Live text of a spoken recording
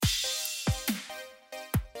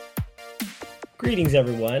Greetings,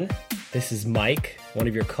 everyone. This is Mike, one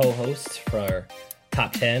of your co-hosts for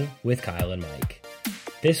Top 10 with Kyle and Mike.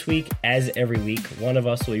 This week, as every week, one of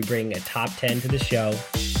us will be bringing a top 10 to the show.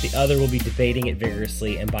 The other will be debating it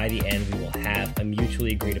vigorously, and by the end, we will have a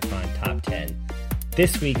mutually agreed upon top 10.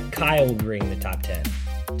 This week, Kyle will bring the top 10.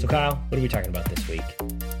 So, Kyle, what are we talking about this week?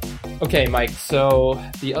 Okay, Mike, so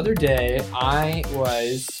the other day, I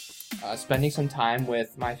was spending some time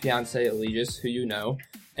with my fiancée, Allegis, who you know.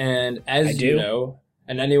 And as you know,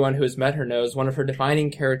 and anyone who has met her knows, one of her defining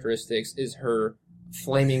characteristics is her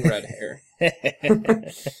flaming red hair.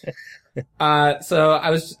 So I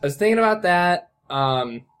was thinking about that,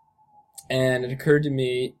 and it occurred to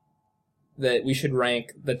me that we should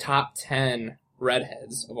rank the top 10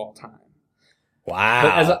 redheads of all time.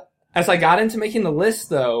 Wow. But as I got into making the list,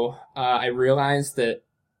 though, I realized that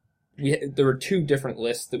there were two different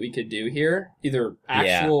lists that we could do here. Either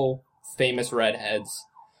actual famous redheads,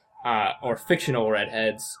 or fictional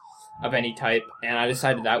redheads of any type, and I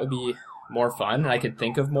decided that would be more fun, and I could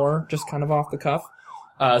think of more just kind of off the cuff.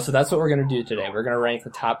 So that's what we're going to do today. We're going to rank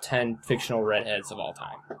the top 10 fictional redheads of all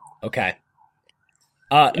time. Okay.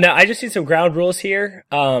 Now, I just need some ground rules here.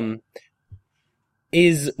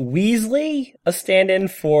 Is Weasley a stand-in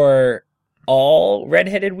for all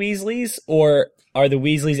redheaded Weasleys, or are the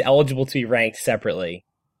Weasleys eligible to be ranked separately?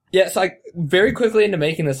 Yeah, so very quickly into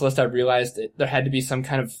making this list, I realized that there had to be some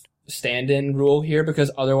kind of stand-in rule here,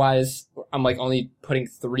 because otherwise I'm only putting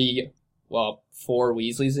four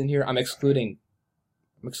Weasleys in here. I'm excluding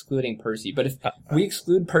Percy. But if we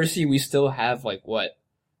exclude Percy, we still have 8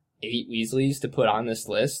 Weasleys to put on this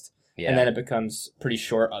list. Yeah. And then it becomes pretty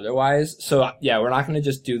short otherwise. So yeah, we're not going to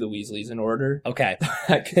just do the Weasleys in order. Okay.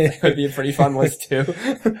 That could be a pretty fun list too.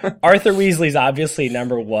 Arthur Weasley's obviously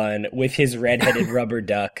number 1, with his red-headed rubber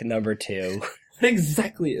duck number 2. What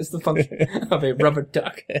exactly is the function of a rubber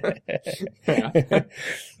duck?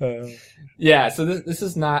 Yeah, so this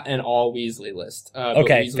is not an all Weasley list.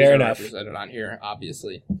 Okay, Weasleys fair are enough. Represented on here,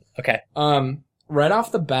 obviously. Okay. Right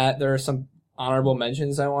off the bat, there are some honorable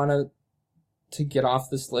mentions I want to get off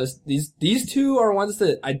this list. These two are ones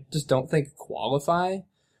that I just don't think qualify.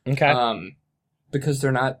 Okay. Because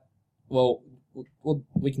they're not,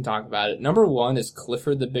 we can talk about it. Number 1 is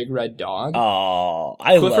Clifford the Big Red Dog. Oh,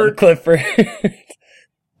 I love Clifford.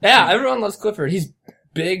 Yeah, everyone loves Clifford. He's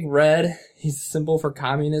big red. He's a symbol for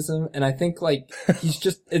communism. And I think, yeah.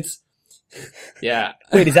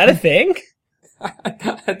 Wait, is that a thing?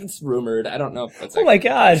 It's rumored. I don't know if that's my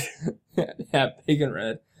God. Yeah, big and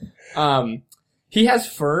red. He has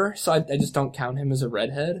fur, so I just don't count him as a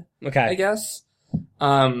redhead. Okay. I guess.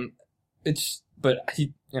 But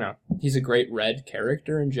he's a great red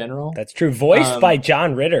character in general. That's true. Voiced by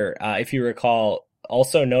John Ritter, if you recall,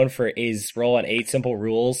 also known for his role on 8 Simple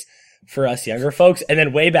Rules for us younger folks. And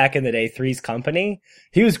then way back in the day, Three's Company.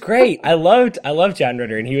 He was great. I loved John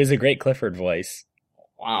Ritter, and he was a great Clifford voice.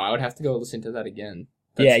 Wow, I would have to go listen to that again.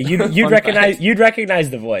 Yeah, you'd recognize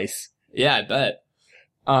the voice. Yeah, I bet.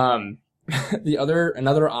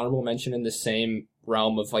 Another honorable mention in the same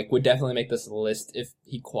realm of would definitely make this list if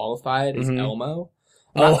he qualified is Elmo.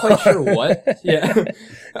 I'm not quite sure what. Yeah,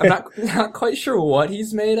 I'm not quite sure what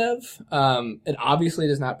he's made of. It obviously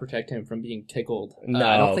does not protect him from being tickled. No,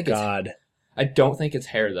 I don't think God. I don't think it's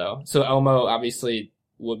hair though. So Elmo obviously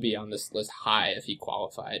would be on this list high if he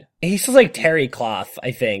qualified. He smells like terry cloth.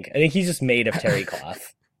 I think he's just made of terry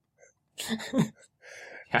cloth.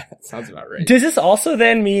 Yeah, that sounds about right. Does this also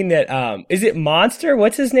then mean that, is it Monster?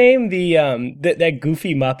 What's his name? That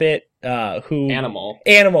goofy Muppet, Animal,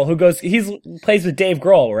 who plays with Dave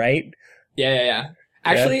Grohl, right? Yeah.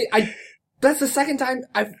 Actually, that's the second time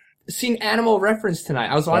I've seen Animal referenced tonight.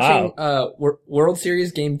 I was watching, World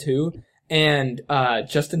Series Game 2, and,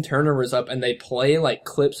 Justin Turner was up, and they play,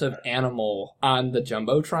 clips of Animal on the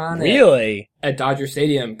Jumbotron. Really? At Dodger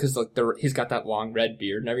Stadium, cause, he's got that long red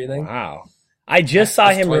beard and everything. Wow. I just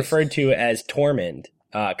saw him referred to as Tormund,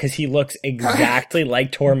 cause he looks exactly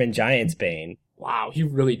like Tormund Giantsbane. Wow, he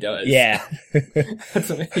really does. Yeah.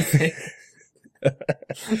 That's amazing.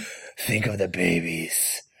 Think of the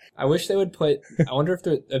babies. I wish they would I wonder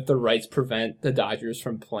if the rights prevent the Dodgers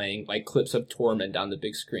from playing, clips of Tormund on the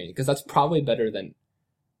big screen, because that's probably better than,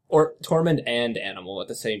 or Tormund and Animal at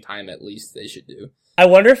the same time, at least they should do. I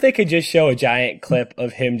wonder if they could just show a giant clip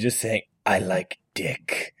of him just saying, I like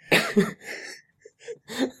dick.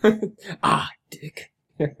 Dick.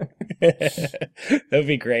 That'd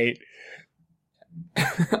be great.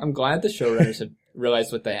 I'm glad the showrunners have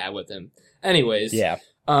realized what they had with him. Anyways. Yeah.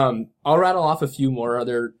 I'll rattle off a few more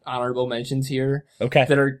other honorable mentions here. Okay.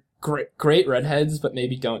 That are great redheads, but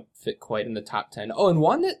maybe don't fit quite in the top 10. Oh, and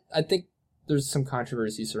one that I think there's some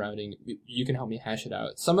controversy surrounding. You can help me hash it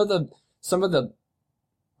out. Some of the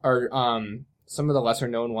lesser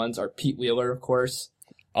known ones are Pete Wheeler, of course.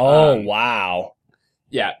 Oh, wow.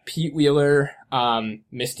 Yeah, Pete Wheeler,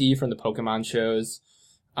 Misty from the Pokemon shows.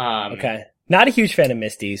 Okay. Not a huge fan of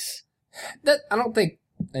Misty's. I don't think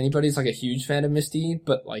anybody's like a huge fan of Misty,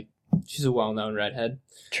 but like she's a well-known redhead.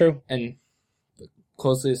 True. And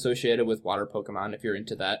closely associated with water Pokemon if you're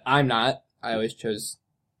into that. I'm not. I always chose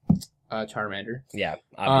Charmander. Yeah,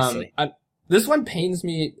 obviously. This one pains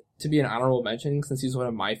me to be an honorable mention since he's one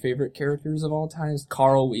of my favorite characters of all time.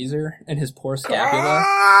 Carl Weezer and his poor scapula.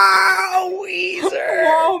 Carl Weezer!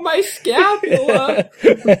 Oh, my scapula!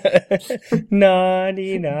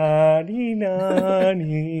 Naughty, naughty,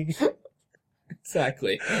 naughty.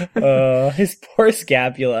 Exactly. His poor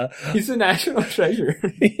scapula. He's a national treasure.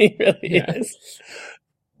 He really is.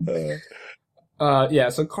 Yeah,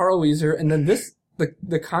 so Carl Weezer, and then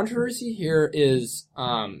the controversy here is,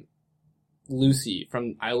 Lucy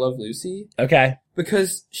from I Love Lucy. Okay.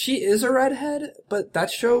 Because she is a redhead, but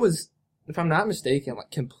that show was, if I'm not mistaken,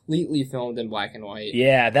 like completely filmed in black and white.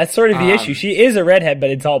 Yeah, that's sort of the issue. She is a redhead, but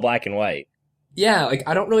it's all black and white. Yeah, like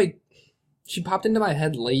she popped into my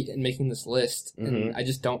head late in making this list, and I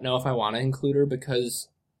just don't know if I want to include her because,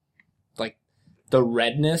 like, the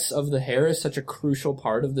redness of the hair is such a crucial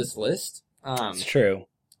part of this list. It's true.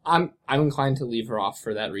 I'm inclined to leave her off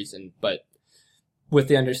for that reason, but with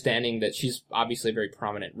the understanding that she's obviously a very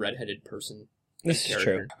prominent redheaded person. This is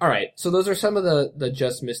true. All right, so those are some of the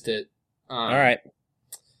just missed it. All right,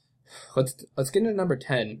 let's get into number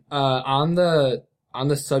 10. On the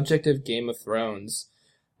subject of Game of Thrones,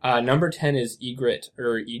 number 10 is Ygritte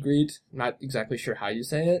or Ygritte. I'm not exactly sure how you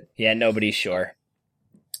say it. Yeah, nobody's sure.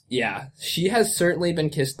 Yeah, she has certainly been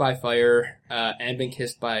kissed by fire and been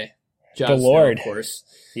kissed by Jon the Lord, Snow, of course.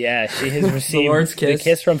 Yeah, she has received the Lord's kiss. The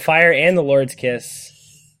kiss from fire and the Lord's kiss.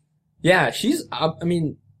 Yeah, she's, I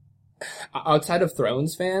mean, outside of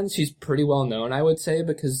Thrones fans, she's pretty well known, I would say,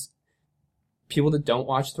 because people that don't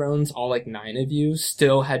watch Thrones, all like 9 of you,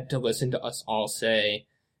 still had to listen to us all say,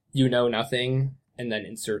 you know nothing, and then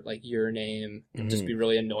insert like your name, and just be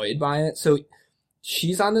really annoyed by it. So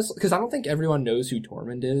she's on this, because I don't think everyone knows who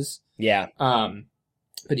Tormund is. Yeah.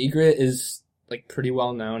 But Ygritte is like pretty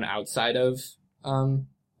well known outside of,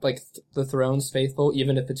 like the Thrones faithful,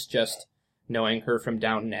 even if it's just knowing her from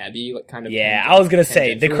Downton Abbey, like kind of. Yeah, I was gonna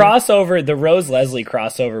say the crossover, the Rose Leslie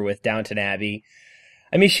crossover with Downton Abbey.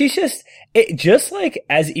 I mean, she's just like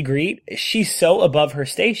as Ygritte, she's so above her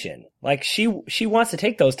station. Like she wants to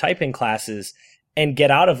take those typing classes and get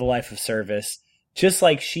out of the life of service. Just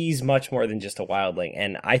like she's much more than just a wildling,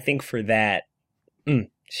 and I think for that,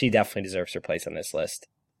 she definitely deserves her place on this list.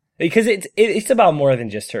 Because it's about more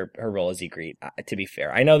than just her role as Ygritte, to be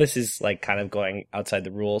fair. I know this is like kind of going outside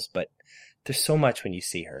the rules, but there's so much when you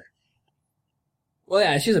see her. Well,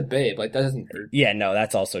 yeah, she's a babe. Like, that doesn't hurt. Yeah, no,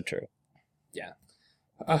 that's also true. Yeah.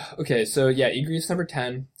 Okay, so yeah, Ygritte's number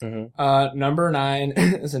 10. Number 9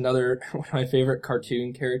 is another one of my favorite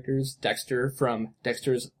cartoon characters, Dexter from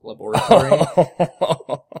Dexter's Laboratory.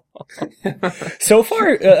 So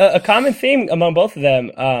far, a common theme among both of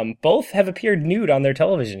them, both have appeared nude on their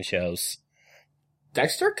television shows.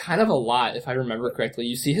 Dexter kind of a lot, if I remember correctly.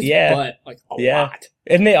 You see his butt like a lot.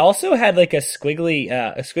 And they also had like a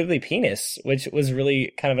squiggly penis, which was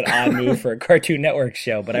really kind of an odd move for a Cartoon Network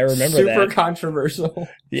show, but I remember Super that. Super controversial.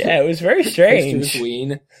 Yeah, it was very strange. Dexter's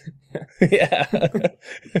ween. Yeah.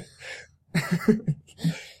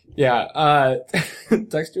 Yeah,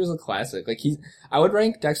 Dexter's a classic. Like I would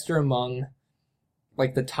rank Dexter among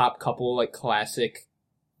like the top couple like classic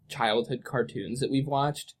childhood cartoons that we've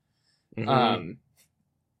watched.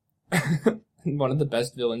 One of the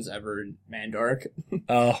best villains ever, Mandark.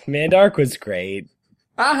 Oh, Mandark was great.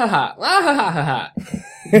 Yeah.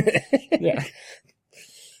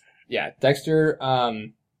 Yeah, Dexter,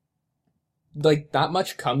 like, not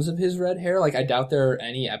much comes of his red hair. Like, I doubt there are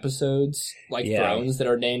any episodes, like Thrones, that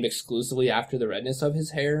are named exclusively after the redness of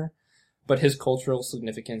his hair. But his cultural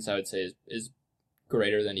significance, I would say, is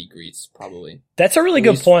greater than Ygritte's, probably. That's a really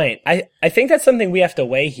good point. I think that's something we have to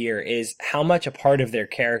weigh here, is how much a part of their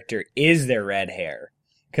character is their red hair.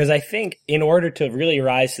 Because I think in order to really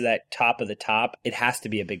rise to that top of the top, it has to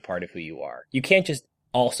be a big part of who you are. You can't just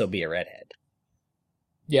also be a redhead.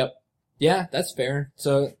 Yep. Yeah, that's fair.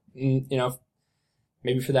 So, you know,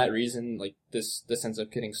 maybe for that reason, like, this ends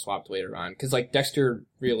up getting swapped later on. Because, like, Dexter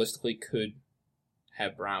realistically could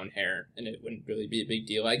have brown hair, and it wouldn't really be a big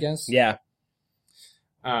deal, I guess. Yeah.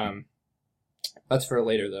 That's for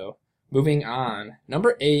later, though. Moving on.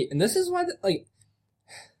 Number 8, and this is why, like,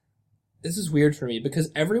 this is weird for me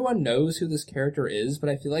because everyone knows who this character is, but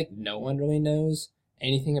I feel like no one really knows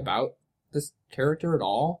anything about this character at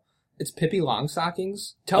all. It's Pippi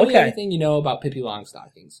Longstockings. Tell me everything you know about Pippi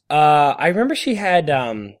Longstockings. I remember she had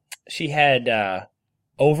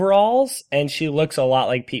overalls, and she looks a lot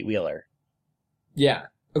like Pete Wheeler. Yeah.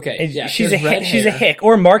 Okay. And yeah. She's a hick,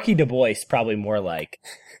 or Marky Du Bois, probably more like.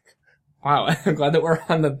 Wow, I'm glad that we're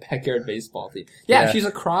on the backyard baseball team. Yeah, she's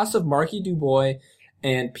a cross of Marky Du Bois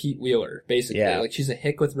and Pete Wheeler, basically. Yeah. Like, she's a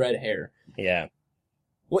hick with red hair. Yeah.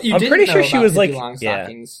 What you I'm didn't pretty know sure she about was Pippi like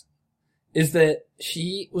Longstockings is that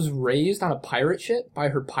she was raised on a pirate ship by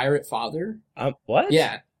her pirate father. What?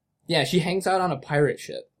 Yeah. Yeah, she hangs out on a pirate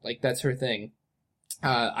ship. Like, that's her thing.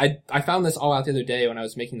 I found this all out the other day when I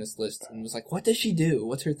was making this list and was like, what does she do?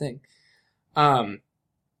 What's her thing?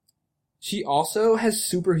 She also has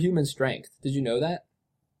superhuman strength. Did you know that?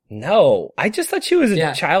 No. I just thought she was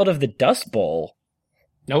a child of the Dust Bowl.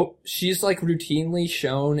 Nope. She's like routinely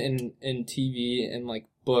shown in TV and like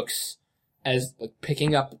books as like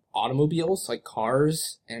picking up automobiles, like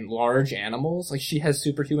cars and large animals. Like she has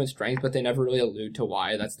superhuman strength, but they never really allude to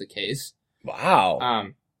why that's the case.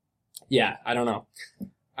 Wow. Yeah, I don't know.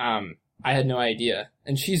 I had no idea.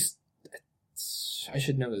 And I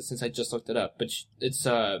should know this since I just looked it up, but it's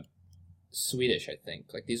Swedish, I think.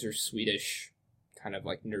 Like these are Swedish kind of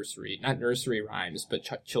like not nursery rhymes,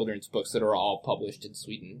 but children's books that are all published in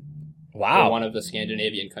Sweden. Wow. Or one of the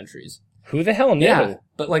Scandinavian countries. Who the hell knew? Yeah,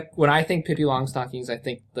 but like when I think Pippi Longstockings, I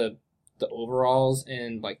think the overalls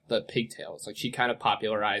and like the pigtails. Like she kind of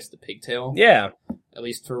popularized the pigtail. Yeah. At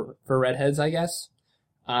least for redheads, I guess.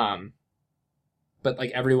 But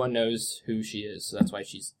like everyone knows who she is, so that's why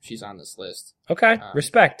she's on this list. Okay,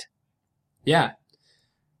 respect. Yeah.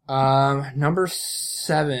 Number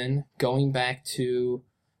 7, going back to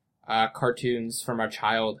cartoons from our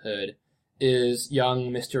childhood, is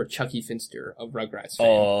young Mr. Chucky Finster of Rugrats fame.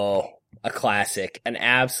 Oh, a classic. An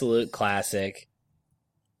absolute classic.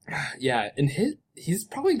 Yeah, and he's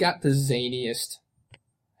probably got the zaniest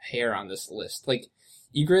hair on this list. Like,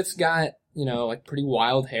 Egret's got, like pretty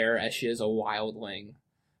wild hair, as she is a wildling.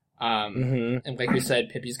 And like we said,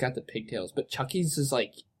 Pippi's got the pigtails, but Chucky's is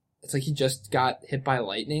like, it's like he just got hit by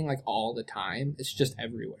lightning, like, all the time. It's just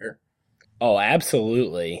everywhere. Oh,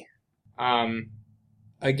 absolutely.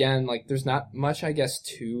 Again, like, there's not much, I guess,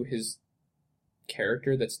 to his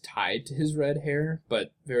character that's tied to his red hair,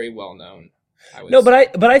 but very well known.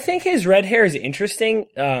 But I think his red hair is interesting,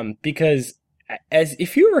 because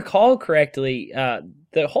if you recall correctly,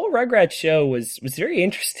 the whole Rugrats show was very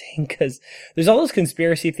interesting because there's all those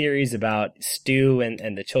conspiracy theories about Stu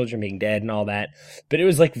and the children being dead and all that, but it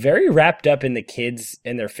was like very wrapped up in the kids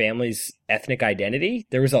and their family's ethnic identity.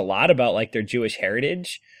 There was a lot about like their Jewish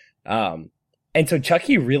heritage. And so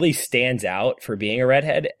Chucky really stands out for being a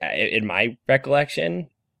redhead in my recollection.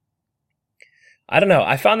 I don't know.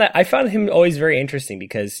 I found him always very interesting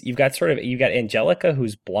because you've got Angelica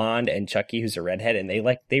who's blonde and Chucky who's a redhead, and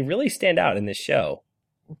they really stand out in this show.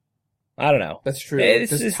 I don't know. That's true.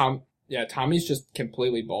 Tommy's just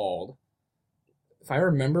completely bald. If I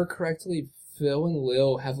remember correctly, Phil and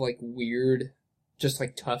Lil have like weird, just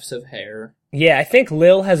like tufts of hair. Yeah, I think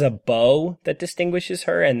Lil has a bow that distinguishes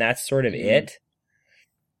her, and that's sort of it.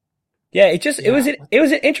 Yeah, it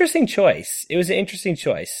was an interesting choice. It was an interesting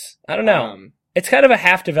choice. I don't know. It's kind of a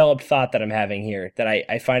half-developed thought that I'm having here, that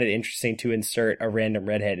I find it interesting to insert a random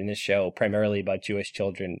redhead in a show primarily about Jewish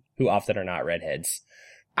children who often are not redheads.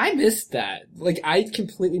 I missed that. Like, I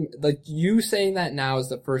completely, like, you saying that now is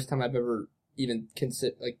the first time I've ever even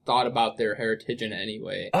thought about their heritage in any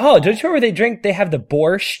way. Oh, don't you remember they have the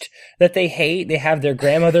borscht that they hate? They have their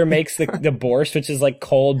grandmother makes the borscht, which is like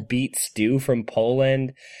cold beet stew from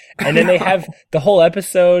Poland. And then they have the whole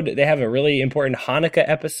episode. They have a really important Hanukkah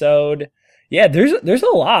episode. Yeah, there's a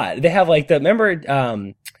lot. They have like remember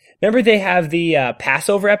they have the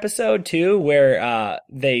Passover episode too, where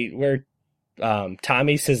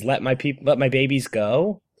Tommy says, let my babies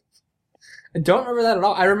go. I don't remember that at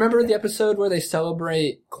all. I remember the episode where they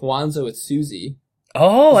celebrate Kwanzaa with Susie.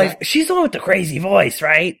 Oh, she's the one with the crazy voice,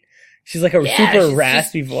 right? She's like a super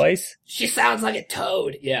raspy voice. She sounds like a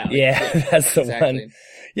toad. Yeah. That's the one.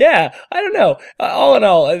 Yeah, I don't know. All in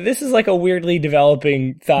all, this is like a weirdly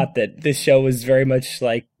developing thought that this show was very much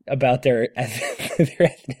like about their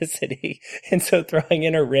ethnicity. And so throwing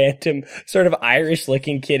in a random sort of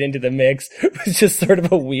Irish-looking kid into the mix was just sort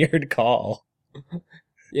of a weird call.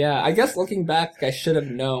 Yeah, I guess looking back, I should have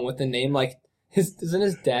known with the name, like, isn't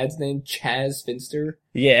his dad's name Chaz Finster?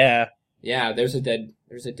 Yeah. Yeah, there's a dead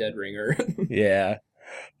ringer. Yeah.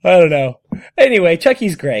 I don't know. Anyway,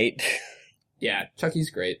 Chucky's great. Yeah, Chucky's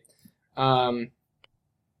great.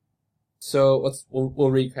 So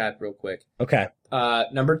we'll recap real quick. Okay.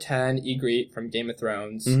 Number 10, Ygritte from Game of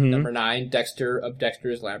Thrones. Mhm. Number 9, Dexter of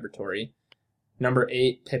Dexter's Laboratory. Number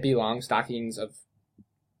 8, Pippi Longstockings of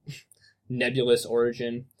nebulous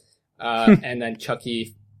origin. And then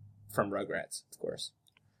Chucky from Rugrats, of course.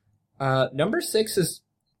 Number 6 is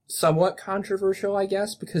somewhat controversial, I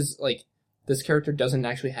guess, because, like, this character doesn't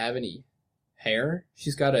actually have any hair.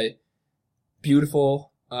 She's got a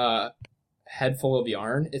beautiful, head full of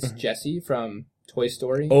yarn. It's Jessie from Toy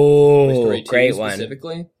Story. Oh, Toy Story 2 great one.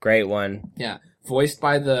 specifically. Great one. Yeah. Voiced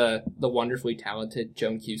by the wonderfully talented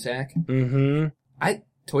Joan Cusack. Mm-hmm.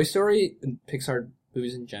 Toy Story and Pixar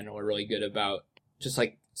movies in general are really good about just,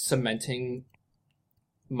 like, cementing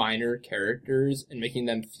minor characters and making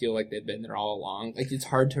them feel like they've been there all along. Like, it's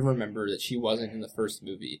hard to remember that she wasn't in the first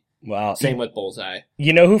movie. Wow. Same with Bullseye.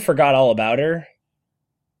 You know who forgot all about her?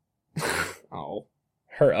 Oh.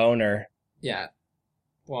 Her owner. Yeah.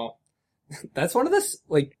 Well, that's one of the,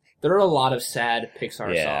 like, there are a lot of sad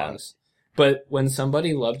Pixar songs. But When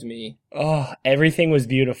Somebody Loved Me. Oh, everything was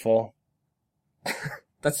beautiful.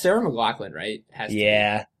 That's Sarah McLachlan, right? Has to be.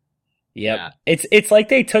 Yep. Yeah. It's like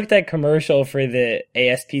they took that commercial for the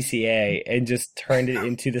ASPCA and just turned it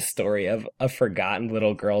into the story of a forgotten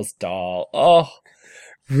little girl's doll. Oh,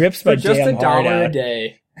 rips my For just damn heart $1 out. a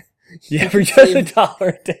day. Yeah, for just $1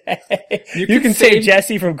 a day. You can save save-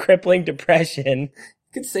 Jessie from crippling depression.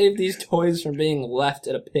 You could save these toys from being left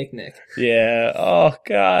at a picnic. Yeah. Oh,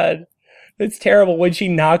 God. It's terrible when she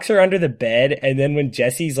knocks her under the bed, and then when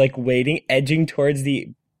Jessie's like waiting, edging towards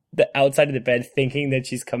the outside of the bed, thinking that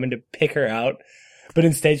she's coming to pick her out, but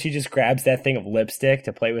instead she just grabs that thing of lipstick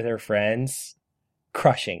to play with her friends.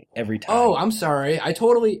 Crushing every time. Oh, I'm sorry.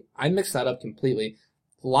 I mixed that up completely.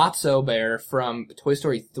 Lotso Bear from Toy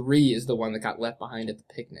Story 3 is the one that got left behind at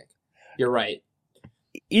the picnic. You're right.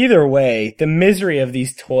 Either way, the misery of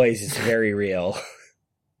these toys is very real.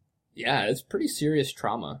 Yeah, it's pretty serious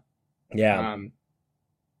trauma. Yeah.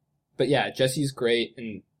 But yeah, Jessie's great,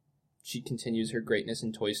 and she continues her greatness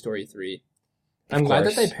in Toy Story 3. I'm glad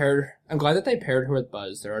that they paired her with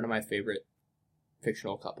Buzz. They're one of my favorite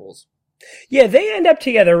fictional couples. Yeah, they end up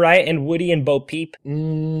together, right? And Woody and Bo Peep.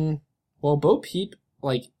 Well, Bo Peep,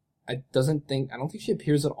 like, I don't think she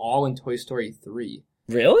appears at all in Toy Story 3.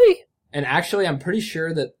 Really? And actually, I'm pretty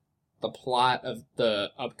sure that the plot of the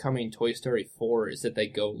upcoming Toy Story 4 is that they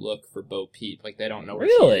go look for Bo Peep. Like, they don't know where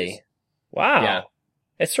she is. Really? Wow. Yeah.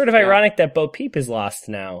 It's sort of ironic that Bo Peep is lost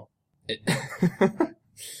now. It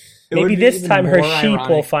Maybe would be this even time her more sheep will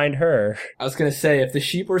ironic. find her. I was gonna say, if the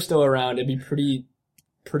sheep were still around, it'd be pretty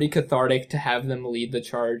cathartic to have them lead the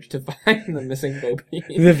charge to find the missing Bo Peep.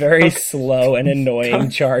 The very slow and annoying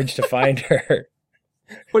charge to find her.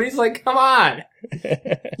 But he's like, come on!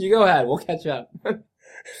 You go ahead, we'll catch up.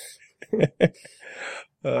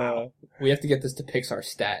 Wow. We have to get this to Pixar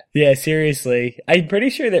stat. Yeah, seriously. I'm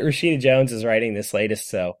pretty sure that Rashida Jones is writing this latest,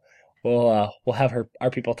 so we'll have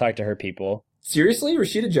our people talk to her people. Seriously?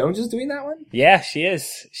 Rashida Jones is doing that one? Yeah, she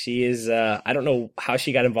is. She is, I don't know how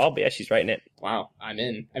she got involved, but yeah, she's writing it. Wow, I'm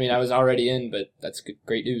in. I mean, I was already in, but that's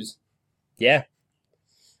great news. Yeah.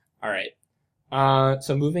 Alright.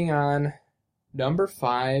 So moving on. Number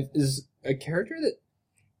 5 is a character that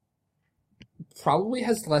probably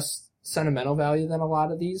has less sentimental value than a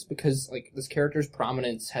lot of these, because, like, this character's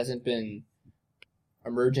prominence hasn't been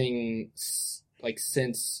emerging, like,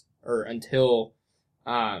 since or until,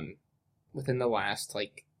 within the last,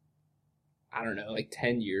 like, I don't know, like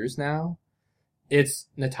 10 years now. It's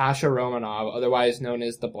Natasha Romanoff, otherwise known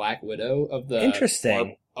as the Black Widow of the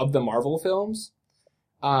Interesting. Of the Marvel films.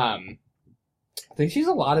 I think she's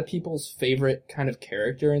a lot of people's favorite kind of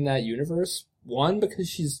character in that universe. One, because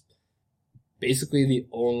she's basically the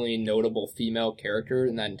only notable female character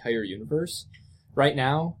in that entire universe right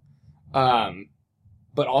now.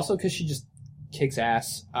 But also because she just kicks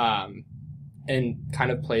ass, and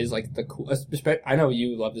kind of plays like the cool, I know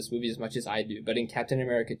you love this movie as much as I do, but in Captain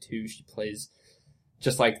America 2, she plays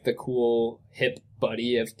just like the cool hip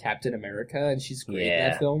buddy of Captain America, and she's great in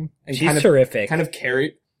that film. And she's terrific. She kind of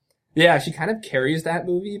carries that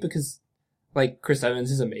movie because, like, Chris Evans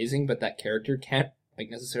is amazing, but that character can't, like,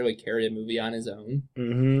 necessarily carry a movie on his own.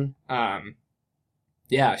 Mm-hmm.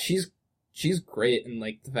 Yeah, she's great, and,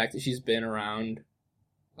 like, the fact that she's been around,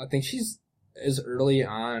 I think she's as early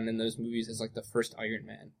on in those movies as, like, the first Iron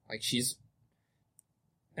Man. Like,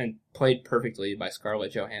 and played perfectly by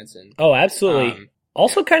Scarlett Johansson. Oh, absolutely.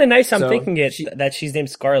 Also kind of nice, I'm thinking that she's named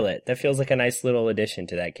Scarlett. That feels like a nice little addition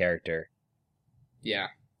to that character. Yeah.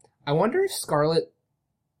 I wonder if Scarlett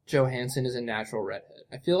Johansson is a natural redhead.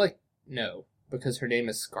 I feel like no, because her name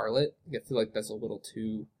is Scarlett. I feel like that's a little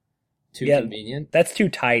too too convenient. That's too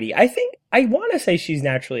tidy. I want to say she's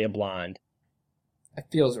naturally a blonde. It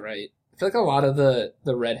feels right. I feel like a lot of the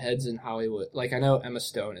redheads in Hollywood, like I know Emma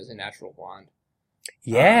Stone is a natural blonde.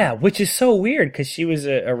 Yeah, which is so weird because she was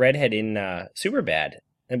a redhead in Superbad,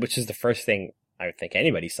 which is the first thing I would think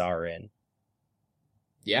anybody saw her in.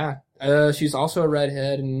 Yeah, she's also a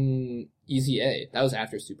redhead in Easy A. That was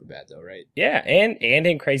after Superbad, though, right? Yeah, and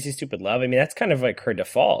in Crazy Stupid Love. I mean, that's kind of like her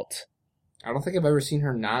default. I don't think I've ever seen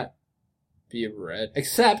her not be a red,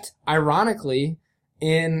 except ironically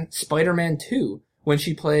in Spider-Man 2 when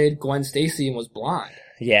she played Gwen Stacy and was blonde.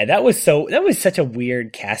 Yeah, that was such a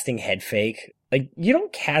weird casting head fake. Like, you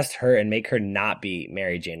don't cast her and make her not be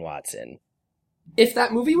Mary Jane Watson. If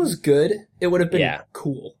that movie was good, it would have been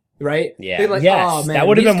cool, right? Yeah. Like, yes, oh, man, that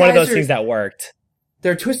would have been one of those things that worked.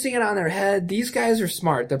 They're twisting it on their head. These guys are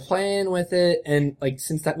smart. They're playing with it. And, like,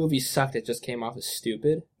 since that movie sucked, it just came off as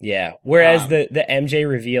stupid. Yeah. Whereas the MJ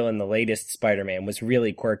reveal in the latest Spider-Man was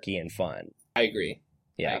really quirky and fun. I agree.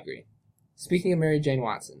 Yeah. I agree. Speaking of Mary Jane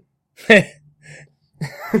Watson.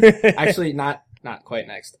 Actually, not quite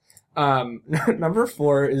next. Number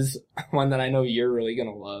 4 is one that I know you're really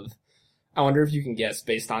gonna love. I wonder if you can guess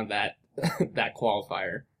based on that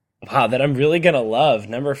qualifier. Wow, that I'm really gonna love.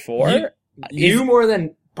 Number 4? You more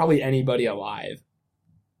than probably anybody alive.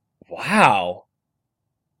 Wow.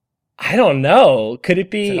 I don't know. Could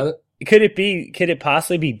it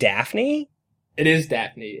possibly be Daphne? It is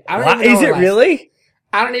Daphne. Is it really?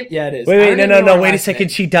 I don't even. Yeah, it is. Wait, no. Wait a second. Name.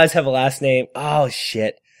 She does have a last name. Oh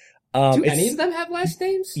shit. Do any of them have last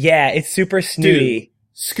names? Yeah, it's super snooty.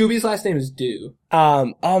 Scooby's last name is Dew.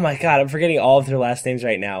 Oh my god, I'm forgetting all of their last names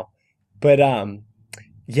right now. But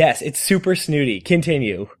yes, it's super snooty.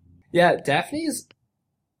 Continue. Yeah, Daphne is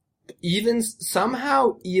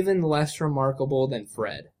somehow even less remarkable than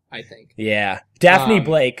Fred, I think. Yeah. Daphne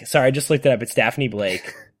Blake. Sorry, I just looked it up. It's Daphne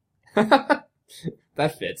Blake.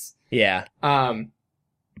 That fits. Yeah.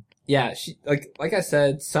 Yeah, she like I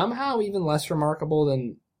said, somehow even less remarkable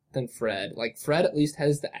than Fred. Like Fred at least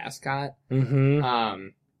has the ascot. Mm-hmm.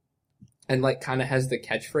 And like kind of has the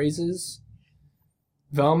catchphrases.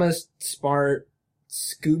 Velma's smart.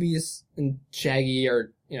 Scooby's and Shaggy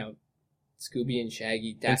are, Scooby and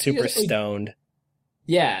Shaggy. Daphne and super stoned.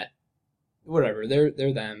 Yeah. Whatever. They're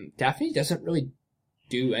them. Daphne doesn't really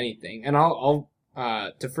do anything. And I'll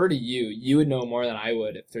defer to you. You would know more than I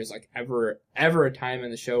would if there's like ever a time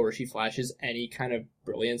in the show where she flashes any kind of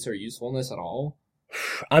brilliance or usefulness at all.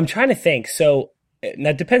 I'm trying to think. So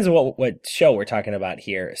now it depends on what show we're talking about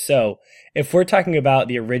here. So if we're talking about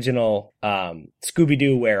the original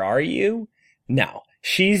Scooby-Doo, Where Are You? No,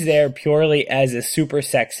 she's there purely as a super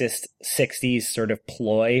sexist 60s sort of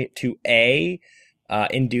ploy to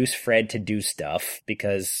induce Fred to do stuff,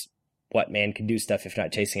 because what man can do stuff if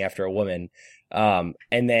not chasing after a woman? And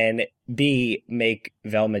then B, make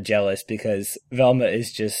Velma jealous because Velma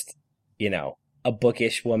is just, a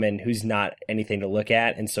bookish woman who's not anything to look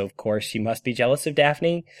at. And so of course she must be jealous of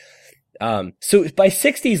Daphne. So by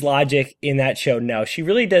 60s logic in that show, no, she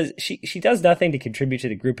really does. She does nothing to contribute to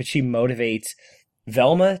the group, but she motivates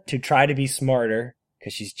Velma to try to be smarter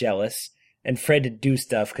because she's jealous, and Fred to do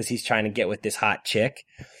stuff because he's trying to get with this hot chick.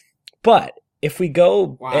 But if we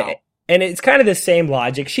go, and it's kind of the same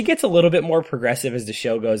logic, she gets a little bit more progressive as the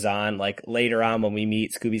show goes on, like later on when we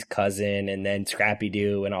meet Scooby's cousin and then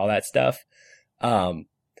Scrappy-Doo and all that stuff.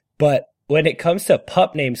 But when it comes to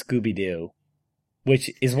Pup Named Scooby-Doo,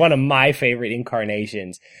 which is one of my favorite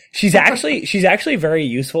incarnations, she's actually very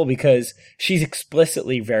useful because she's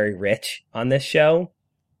explicitly very rich on this show.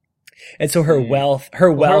 And so her wealth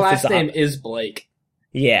her last name is Blake.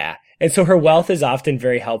 Yeah. And so her wealth is often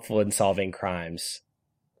very helpful in solving crimes.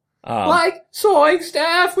 Like sewing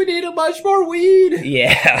staff, we need a bunch more weed.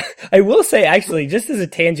 Yeah. I will say, actually, just as a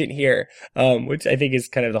tangent here, which I think is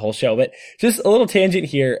kind of the whole show, but just a little tangent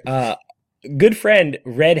here, good friend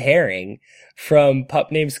Red Herring from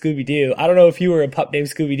Pup Named Scooby-Doo. I don't know if you were a Pup Named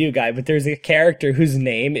Scooby-Doo guy, but there's a character whose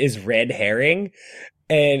name is Red Herring.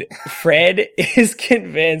 And Fred is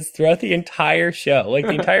convinced throughout the entire show, like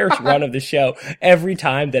the entire run of the show, every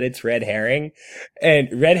time that it's Red Herring.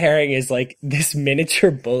 And Red Herring is like this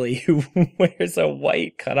miniature bully who wears a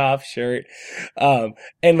white cutoff shirt,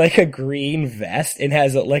 and like a green vest and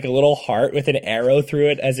has like a little heart with an arrow through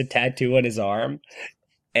it as a tattoo on his arm.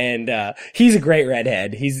 And, he's a great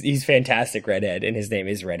redhead. He's fantastic redhead, and his name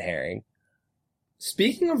is Red Herring.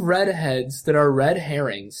 Speaking of redheads that are red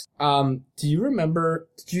herrings, did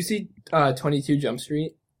you see 22 Jump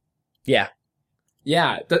Street? Yeah.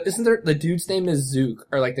 Yeah, isn't there, the dude's name is Zook,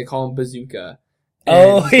 or like they call him Bazooka.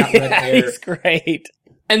 Oh, yeah, he's great.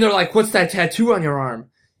 And they're like, what's that tattoo on your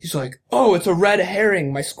arm? he's like, "Oh, it's a red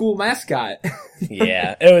herring, my school mascot."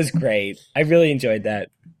 Yeah, it was great. I really enjoyed that.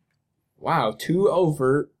 Wow, 2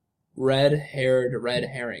 overt red-haired red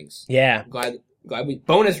herrings. Yeah. Glad we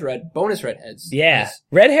bonus redheads. Yeah. Nice.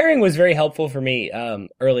 Red herring was very helpful for me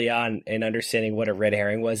early on in understanding what a red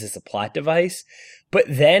herring was as a plot device. But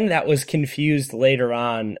then that was confused later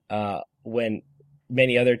on when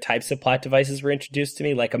many other types of plot devices were introduced to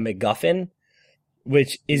me, like a MacGuffin,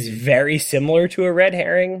 which is very similar to a red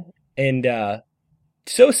herring, and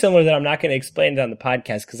so similar that I'm not going to explain it on the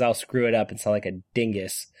podcast because I'll screw it up and sound like a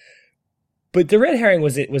dingus. But the red herring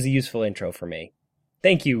was a useful intro for me.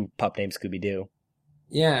 Thank you, pup named Scooby-Doo.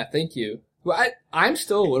 Yeah, thank you. Well, I'm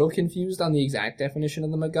still a little confused on the exact definition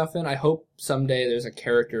of the MacGuffin. I hope someday there's a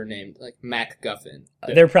character named, like, MacGuffin.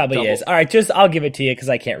 There probably is. All right, I'll give it to you because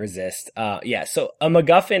I can't resist. Yeah, so a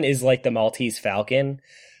MacGuffin is like the Maltese Falcon.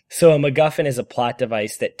 So a MacGuffin is a plot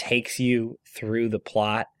device that takes you through the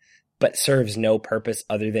plot, but serves no purpose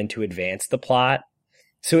other than to advance the plot.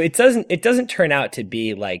 So it doesn't turn out to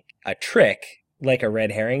be like a trick like a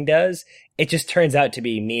red herring does. It just turns out to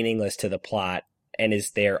be meaningless to the plot and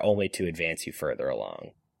is there only to advance you further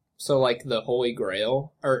along. So like the Holy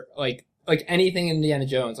Grail, or like anything in Indiana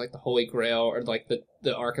Jones, like the Holy Grail, or like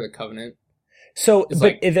the Ark of the Covenant. So, It's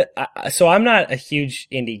but so I'm not a huge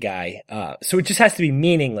indie guy. So it just has to be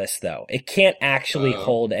meaningless, though. It can't actually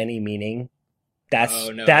hold any meaning. That's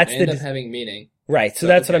they that's end the up having meaning. Right. So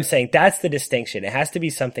that's what I'm saying. That's the distinction. It has to be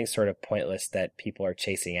something sort of pointless that people are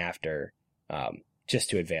chasing after, just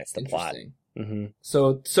to advance the plot. Mm-hmm.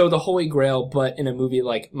 So the Holy Grail, but in a movie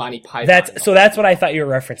like Monty Python. That's what I thought you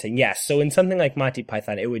were referencing. Yes. So in something like Monty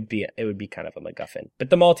Python, it would be kind of a MacGuffin. But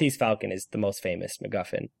the Maltese Falcon is the most famous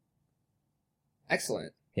MacGuffin.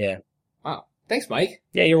 Excellent. Yeah. Wow. Thanks, Mike.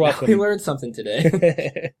 Yeah, you're welcome. We learned something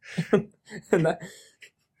today.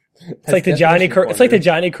 It's like the Johnny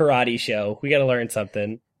Karate show. We got to learn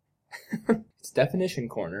something. It's Definition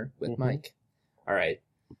Corner with Mike. All right.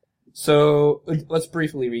 So let's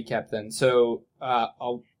briefly recap then. So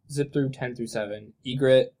I'll zip through 10 through 7.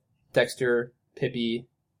 Egret, Dexter, Pippi,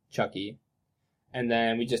 Chucky. And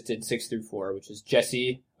then we just did 6 through 4, which is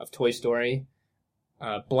Jessie of Toy Story,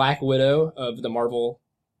 Black Widow of the Marvel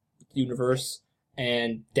Universe,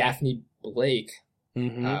 and Daphne Blake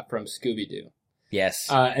from Scooby-Doo. Yes.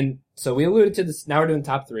 And so we alluded to this. Now we're doing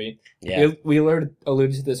top 3. Yeah. We alluded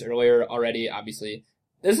to this earlier already, obviously.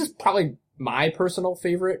 This is probably my personal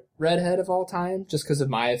favorite redhead of all time, just because of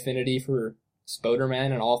my affinity for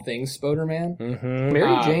Spoderman and all things Spoderman. Mm-hmm.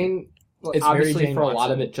 Mary Jane, It's obviously Mary Jane for a lot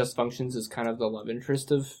Watson. of it just functions as kind of the love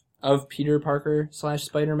interest of Peter Parker /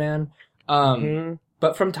 Spider-Man.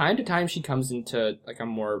 But from time to time she comes into like a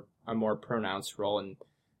more pronounced role, and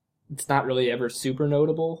it's not really ever super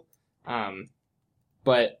notable.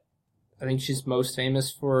 But I think she's most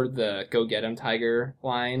famous for the Go Get 'Em Tiger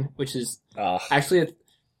line, which is actually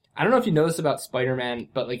I don't know if you know this about Spider-Man,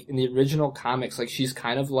 but like in the original comics, like she's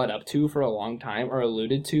kind of led up to for a long time, or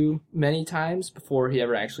alluded to many times before he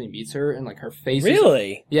ever actually meets her, and like her face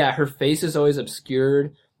Really? her face is always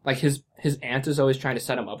obscured. Like his aunt is always trying to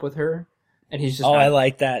set him up with her, and he's just I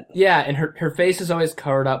like that. Yeah, and her face is always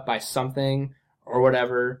covered up by something or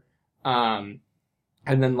whatever. And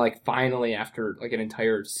then like finally after like an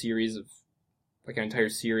entire series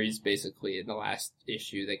basically in the last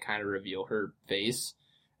issue, they kind of reveal her face.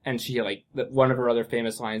 And she, like, one of her other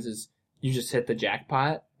famous lines is, "You just hit the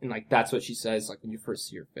jackpot." And, like, that's what she says, like, when you first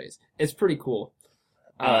see her face. It's pretty cool.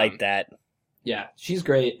 I like that. Yeah, she's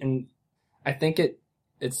great. And I think it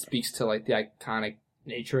speaks to, like, the iconic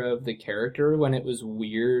nature of the character when it was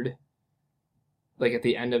weird, like, at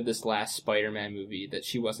the end of this last Spider-Man movie, that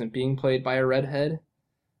she wasn't being played by a redhead.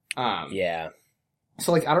 Yeah.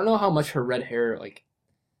 So, like, I don't know how much her red hair, like,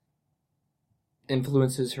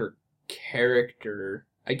 influences her character.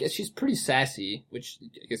 I guess she's pretty sassy, which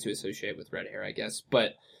I guess you associate with red hair, I guess.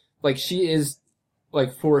 But, like, she is,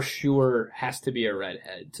 like, for sure has to be a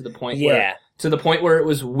redhead to the point where it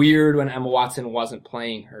was weird when Emma Watson wasn't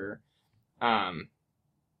playing her. And,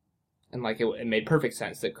 like, it made perfect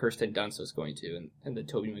sense that Kirsten Dunst was going to in the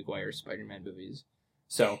Tobey Maguire Spider-Man movies.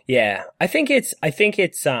 So. Yeah. I think it's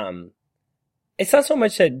not so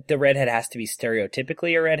much that the redhead has to be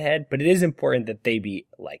stereotypically a redhead, but it is important that they be,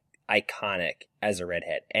 like, iconic as a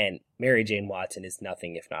redhead, and Mary Jane Watson is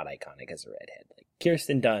nothing if not iconic as a redhead. Like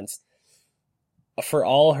Kirsten Dunst, for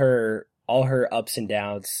all her ups and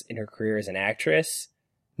downs in her career as an actress,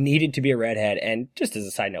 needed to be a redhead, and just as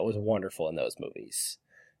a side note, was wonderful in those movies.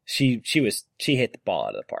 She hit the ball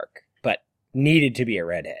out of the park, but needed to be a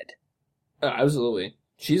redhead. Absolutely.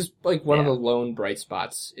 She's like one of the lone bright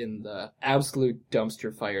spots in the absolute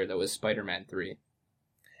dumpster fire that was Spider-Man 3.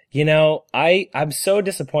 I'm so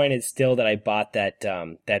disappointed still that I bought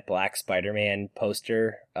that Black Spider-Man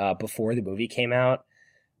poster before the movie came out,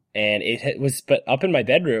 and was but up in my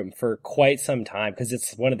bedroom for quite some time because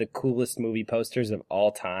it's one of the coolest movie posters of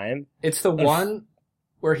all time. It's the one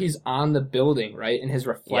where he's on the building, right? And his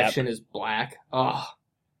reflection is black. Oh.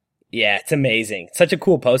 Yeah, it's amazing. Such a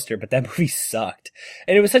cool poster, but that movie sucked.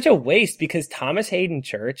 And it was such a waste because Thomas Hayden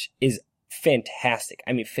Church is fantastic.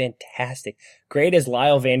 I mean, fantastic. Great as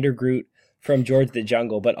Lyle Vandergroot from George of the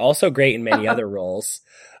Jungle, but also great in many other roles.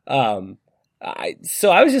 So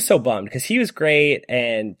I was just so bummed because he was great,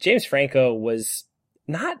 and James Franco was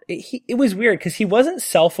not, it was weird because he wasn't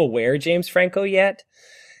self-aware James Franco yet.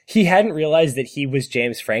 He hadn't realized that he was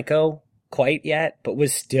James Franco quite yet, but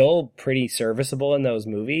was still pretty serviceable in those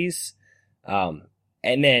movies.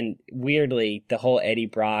 And then weirdly, the whole Eddie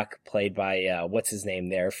Brock played by, what's his name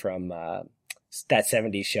there from, that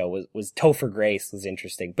 70s show was Topher Grace was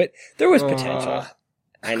interesting, but there was potential.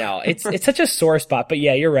 I know it's such a sore spot, but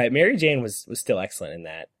yeah, you're right. Mary Jane was still excellent in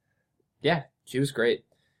that. Yeah, she was great.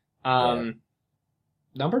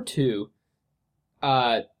 Number two,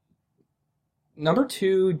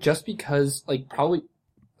 just because probably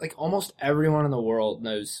almost everyone in the world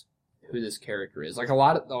knows who this character is. Like a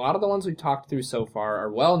lot of the ones we've talked through so far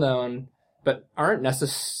are well known, but aren't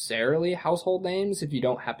necessarily household names if you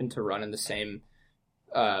don't happen to run in the same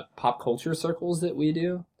pop culture circles that we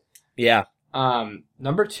do. Yeah.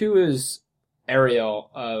 Number two is Ariel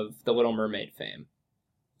of The Little Mermaid fame.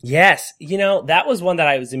 Yes. That was one that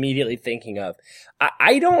I was immediately thinking of.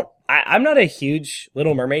 I'm not a huge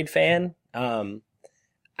Little Mermaid fan.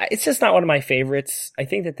 It's just not one of my favorites. I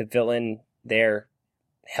think that the villain there,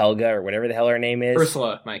 Helga or whatever the hell her name is.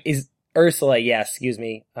 Ursula, Mike. Is Ursula, yes, excuse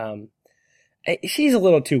me. She's a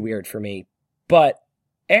little too weird for me, but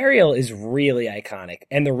Ariel is really iconic,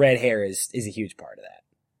 and the red hair is a huge part of that.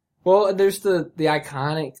 Well, there's the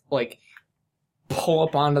iconic, pull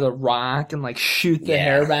up onto the rock and, shoot the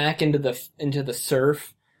hair back into the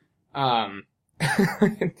surf.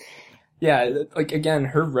 Yeah, again,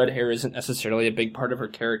 her red hair isn't necessarily a big part of her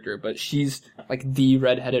character, but she's, the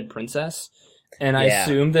redheaded princess. And I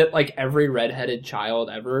assume that, every redheaded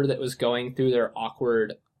child ever that was going through their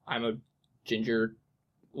awkward, I'm a ginger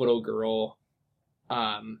little girl,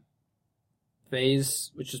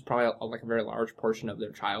 phase, which is probably a very large portion of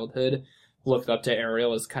their childhood, looked up to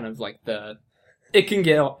Ariel as kind of it can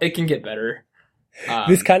get better.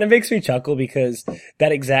 This kind of makes me chuckle because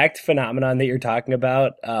that exact phenomenon that you're talking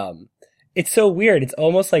about, it's so weird. It's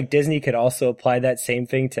almost like Disney could also apply that same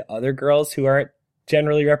thing to other girls who aren't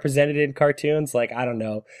generally represented in cartoons. I don't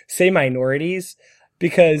know, say minorities,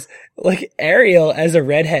 because Ariel as a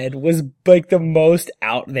redhead was the most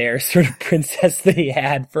out there sort of princess that he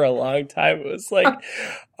had for a long time. It was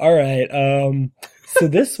all right. So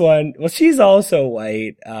this one, well, she's also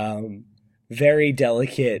white, very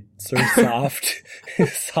delicate, sort of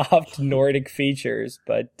soft Nordic features,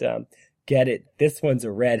 but, get it. This one's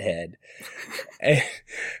a redhead. And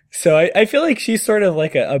so I feel like she's sort of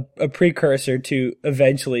a precursor to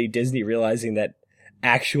eventually Disney realizing that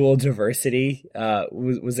actual diversity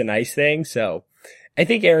was a nice thing. So I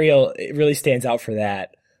think Ariel really stands out for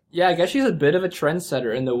that. Yeah, I guess she's a bit of a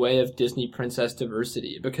trendsetter in the way of Disney princess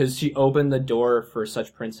diversity because she opened the door for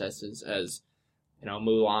such princesses as,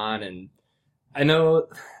 Mulan, and I know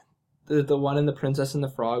the one in The Princess and the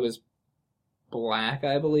Frog is black,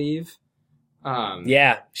 I believe.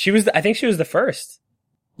 Yeah, I think she was the first.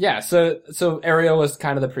 Yeah, so Ariel was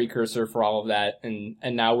kind of the precursor for all of that, and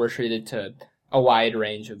now we're treated to a wide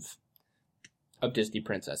range of Disney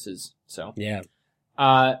princesses. So yeah.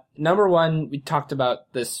 Number one, we talked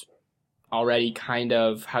about this already, kind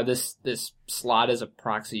of how this slot is a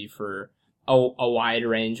proxy for a wide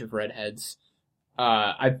range of redheads.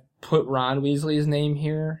 I put Ron Weasley's name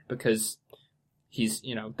here because he's,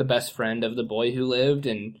 the best friend of the boy who lived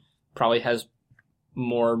and probably has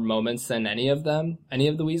more moments than any of the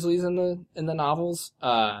Weasleys in the novels.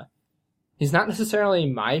 He's not necessarily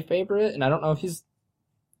my favorite, and I don't know if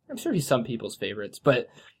I'm sure he's some people's favorites, but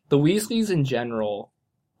the Weasleys in general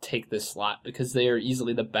take this slot because they are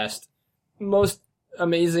easily the best, most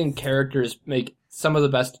amazing characters, make some of the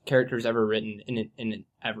best characters ever written in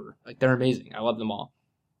ever. They're amazing. I love them all.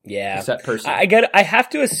 Yeah. Except Percy. I have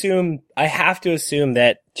to assume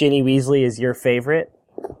that Ginny Weasley is your favorite,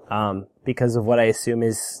 because of what I assume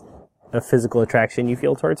is a physical attraction you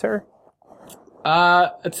feel towards her.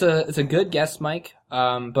 It's a good guess, Mike.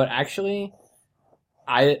 But actually,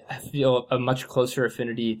 I feel a much closer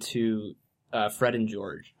affinity to Fred and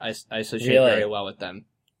George. I associate very well with them.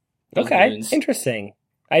 Okay, interesting.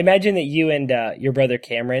 I imagine that you and your brother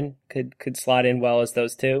Cameron could slot in well as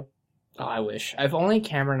those two. Oh, I wish. If only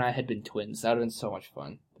Cameron and I had been twins. That would have been so much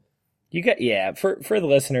fun. For the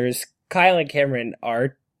listeners, Kyle and Cameron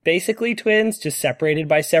are basically twins, just separated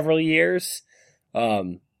by several years.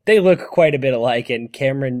 They look quite a bit alike, and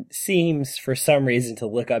Cameron seems, for some reason, to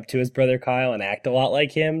look up to his brother Kyle and act a lot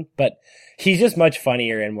like him, but he's just much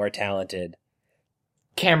funnier and more talented.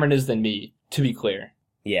 Cameron is than me, to be clear.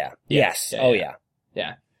 Yeah. Yeah. Yes. Yeah, Oh, yeah.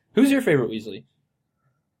 Yeah. Who's your favorite Weasley?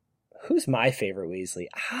 Who's my favorite Weasley?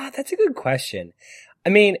 That's a good question. I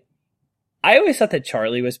mean, I always thought that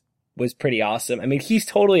Charlie was pretty awesome. I mean, he's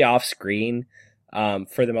totally off screen,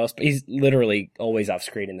 for the most, he's literally always off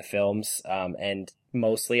screen in the films, and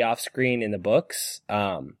mostly off screen in the books.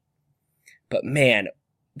 But man,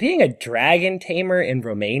 being a dragon tamer in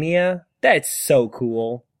Romania, that's so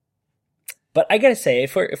cool. But I gotta say,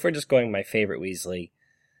 if we're just going my favorite Weasley,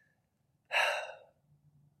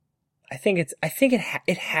 I think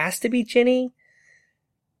it has to be Ginny.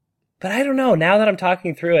 But I don't know. Now that I'm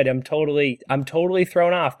talking through it, I'm totally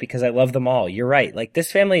thrown off because I love them all. You're right. Like,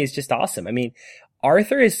 this family is just awesome. I mean,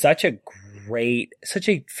 Arthur is such a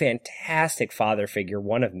fantastic father figure,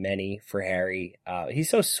 one of many for Harry. He's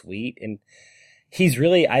so sweet, and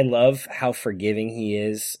I love how forgiving he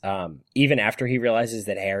is. Even after he realizes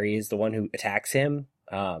that Harry is the one who attacks him,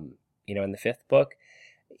 in the 5th book,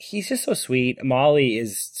 he's just so sweet. Molly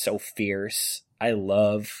is so fierce. I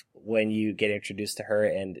love when you get introduced to her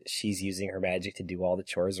and she's using her magic to do all the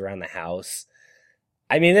chores around the house.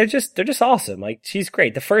 I mean, they're just awesome. Like, she's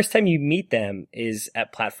great. The first time you meet them is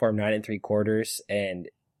at platform 9 3/4, and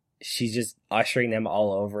she's just ushering them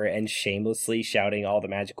all over and shamelessly shouting all the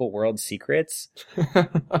magical world secrets.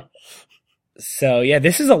 So yeah,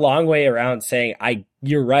 this is a long way around saying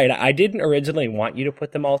you're right. I didn't originally want you to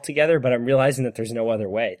put them all together, but I'm realizing that there's no other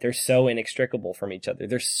way. They're so inextricable from each other.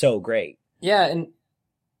 They're so great. Yeah, and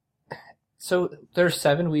so there's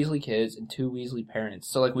 7 Weasley kids and 2 Weasley parents.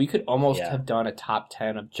 So like we could almost have done a top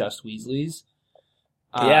 10 of just Weasleys.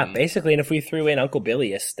 Yeah, basically. And if we threw in Uncle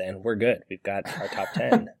Bilius, then we're good. We've got our top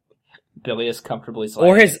 10. Bilius comfortably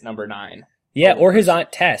sliding at number 9. Yeah, or his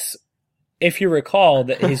Aunt Tess. If you recall,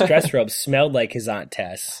 that his dress robe smelled like his Aunt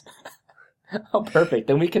Tess. Oh, perfect.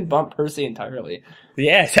 Then we can bump Percy entirely.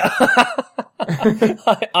 Yes.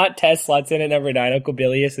 Aunt Tess slots in at number 9. Uncle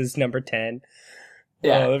Bilius is number 10.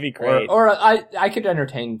 Yeah, that'd be great. Or I could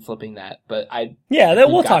entertain flipping that, but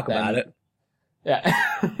we'll talk about it. Yeah.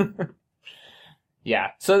 Yeah.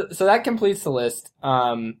 So that completes the list.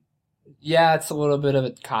 Yeah, it's a little bit of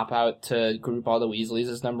a cop out to group all the Weasleys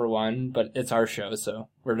as number 1, but it's our show, so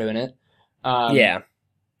we're doing it. Yeah.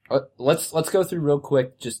 Let's go through real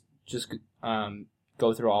quick. Just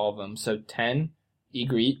go through all of them. So 10,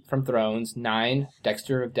 Ygritte from Thrones. 9,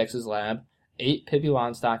 Dexter of Dex's Lab. 8, Pippi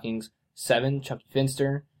Longstockings. 7, Chucky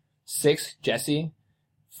Finster. 6, Jessie.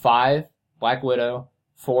 5, Black Widow.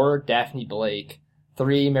 4, Daphne Blake.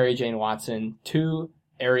 3, Mary Jane Watson. 2,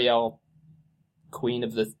 Ariel, Queen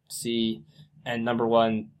of the Sea. And number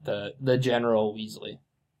 1, the General Weasley.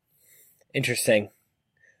 Interesting.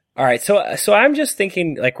 All right, so I'm just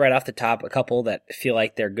thinking, like, right off the top, a couple that feel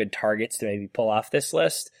like they're good targets to maybe pull off this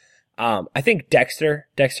list. I think Dexter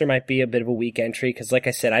might be a bit of a weak entry because, like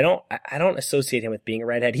I said, I don't associate him with being a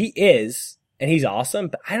redhead. He is, and he's awesome,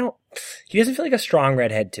 but he doesn't feel like a strong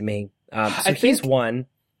redhead to me. So he's one.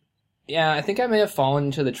 Yeah, I think I may have fallen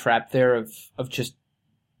into the trap there of just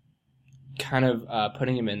kind of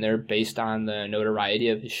putting him in there based on the notoriety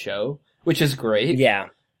of his show, which is great. Yeah.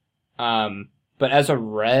 But as a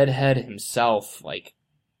redhead himself, like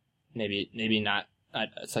maybe not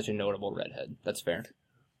such a notable redhead. That's fair.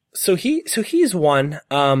 So he's one.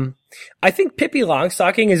 I think Pippi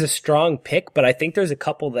Longstocking is a strong pick, but I think there's a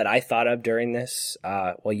couple that I thought of during this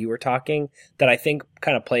while you were talking that I think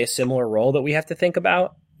kind of play a similar role that we have to think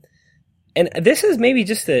about. And this is maybe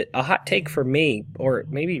just a hot take for me, or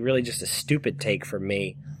maybe really just a stupid take for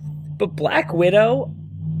me. But Black Widow,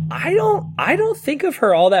 I don't think of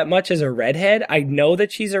her all that much as a redhead. I know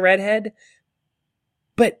that she's a redhead,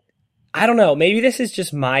 but I don't know. Maybe this is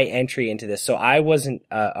just my entry into this. So I wasn't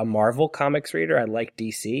a Marvel comics reader. I like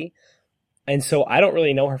DC. And so I don't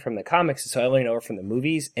really know her from the comics. So I only know her from the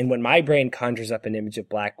movies. And when my brain conjures up an image of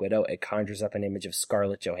Black Widow, it conjures up an image of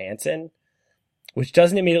Scarlett Johansson, which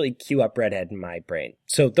doesn't immediately cue up redhead in my brain.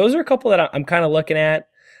 So those are a couple that I'm kind of looking at.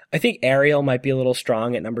 I think Ariel might be a little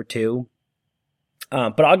strong at number 2.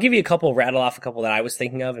 But I'll give you rattle off a couple that I was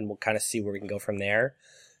thinking of, and we'll kind of see where we can go from there.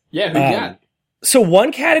 Yeah, who got? So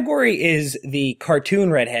one category is the cartoon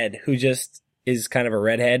redhead, who just is kind of a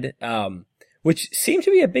redhead, which seemed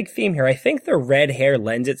to be a big theme here. I think the red hair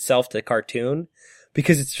lends itself to cartoon,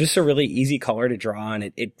 because it's just a really easy color to draw,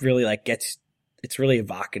 and it really like it's really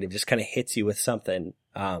evocative, just kind of hits you with something.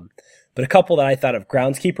 But a couple that I thought of,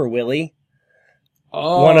 Groundskeeper Willie.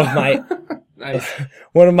 Oh, one of my nice.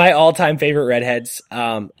 one of my all-time favorite redheads.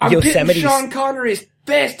 I'm Yosemite getting Sean Connery's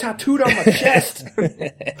face tattooed on my chest.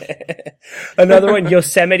 Another one,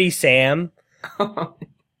 Yosemite Sam. Do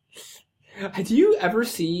you ever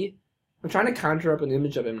see? I'm trying to conjure up an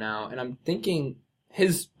image of him now, and I'm thinking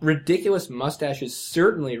his ridiculous mustache is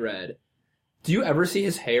certainly red. Do you ever see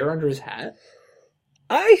his hair under his hat?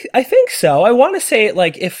 I think so. I want to say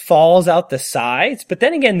it falls out the sides, but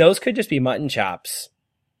then again, those could just be mutton chops.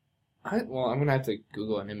 Well, I'm gonna have to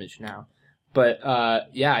Google an image now. But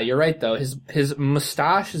yeah, you're right though. His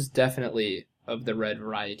mustache is definitely of the red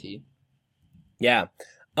variety. Yeah.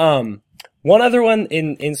 One other one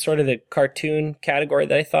in sort of the cartoon category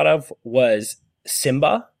that I thought of was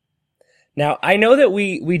Simba. Now, I know that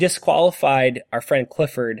we disqualified our friend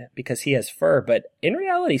Clifford because he has fur, but in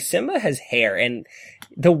reality, Simba has hair, and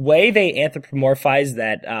the way they anthropomorphize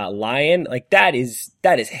that lion, that is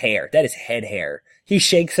hair. That is head hair. He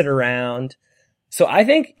shakes it around. So I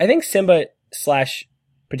think Simba /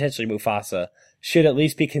 potentially Mufasa should at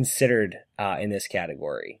least be considered in this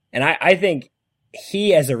category. And I think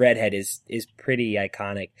he as a redhead is pretty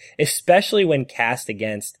iconic, especially when cast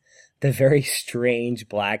against the very strange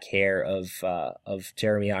black hair of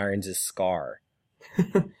Jeremy Irons' Scar.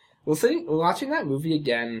 Well, watching that movie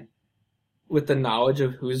again with the knowledge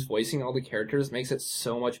of who's voicing all the characters makes it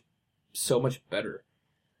so much better.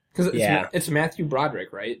 Because it's Matthew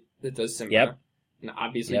Broderick, right, that does Simba. Yep. And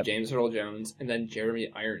obviously James Earl Jones, and then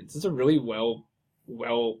Jeremy Irons. It's a really well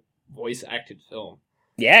voice acted film.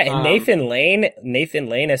 Yeah, and Nathan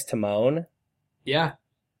Lane as Timon. Yeah,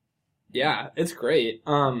 it's great.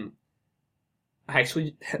 I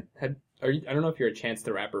actually I don't know if you're a Chance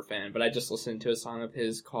the Rapper fan, but I just listened to a song of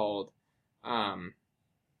his called, it's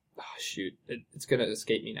gonna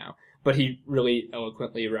escape me now. But he really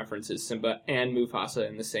eloquently references Simba and Mufasa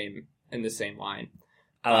in the same line.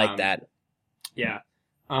 I like that. Yeah.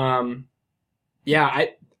 I'll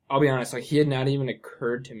be honest, he had not even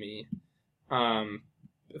occurred to me.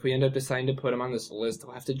 If we end up deciding to put him on this list,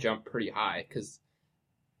 he'll have to jump pretty high, because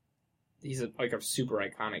he's a super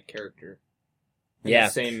iconic character. Yeah.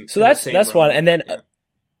 So that's one. And then,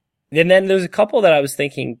 there's a couple that I was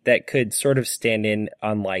thinking that could sort of stand in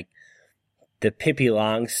on the Pippi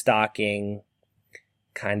Longstocking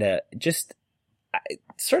kind of just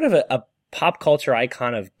sort of a pop culture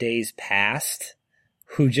icon of days past,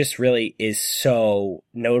 who just really is so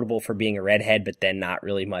notable for being a redhead, but then not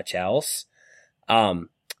really much else.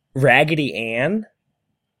 Raggedy Ann.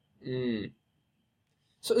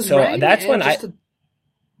 So Raggedy that's Ann when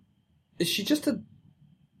is she just the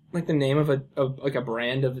name of a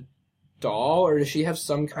brand of doll, or does she have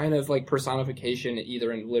some kind of personification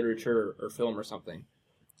either in literature or film or something?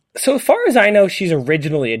 So as far as I know, she's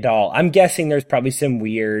originally a doll. I'm guessing there's probably some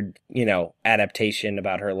weird, adaptation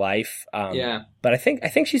about her life. Yeah. But I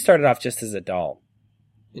think she started off just as a doll.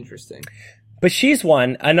 Interesting. But she's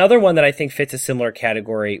one. Another one that I think fits a similar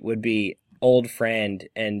category would be old friend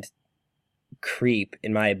and creep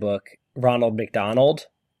in my book, Ronald McDonald.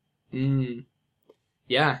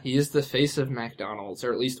 Yeah, he is the face of McDonald's,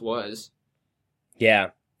 or at least was. Yeah.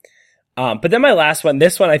 But then my last one,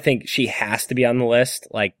 this one I think she has to be on the list.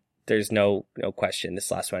 There's no question,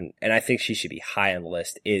 this last one, and I think she should be high on the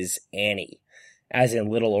list, is Annie, as in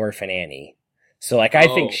Little Orphan Annie. So I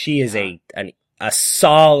think she is a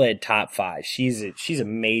solid top 5. She's a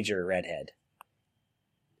major redhead.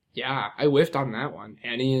 Yeah, I whiffed on that one.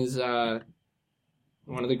 Annie is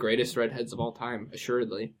one of the greatest redheads of all time,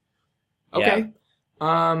 assuredly. Okay.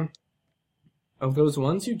 Yeah. Of those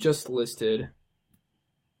ones you just listed,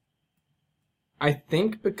 I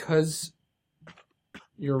think because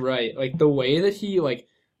you're right, the way that he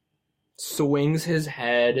swings his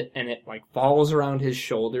head and it falls around his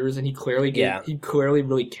shoulders, and he clearly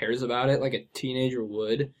really cares about it like a teenager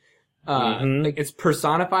would. It's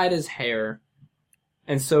personified as hair,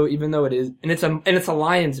 and so even though it is, and it's a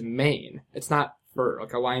lion's mane, it's not fur.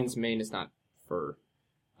 A lion's mane is not fur.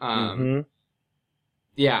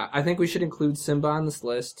 Yeah, I think we should include Simba on this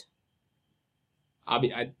list.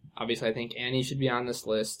 Obviously, I think Annie should be on this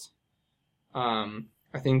list.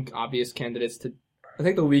 I think obvious candidates I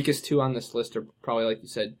think the weakest two on this list are probably, like you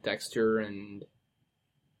said, Dexter and...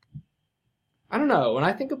 I don't know. When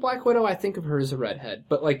I think of Black Widow, I think of her as a redhead.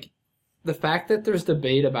 But, the fact that there's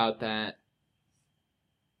debate about that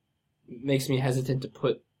makes me hesitant to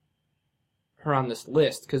put her on this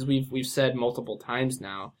list, because we've said multiple times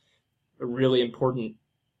now, a really important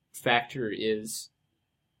factor is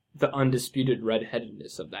the undisputed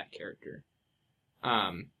redheadedness of that character.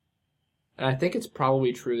 And I think it's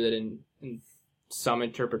probably true that in some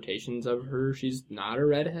interpretations of her, she's not a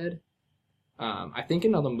redhead. I think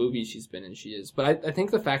in all the movies she's been in, she is. But I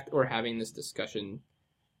think the fact that we're having this discussion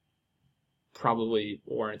probably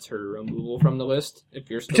warrants her removal from the list. If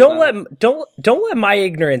you're still don't let my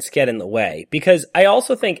ignorance get in the way, because I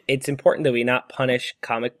also think it's important that we not punish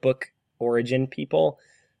comic book origin people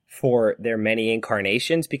for their many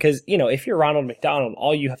incarnations, because, you know, if you're Ronald McDonald,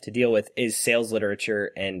 all you have to deal with is sales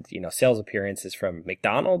literature and, you know, sales appearances from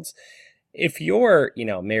McDonald's. If you're, you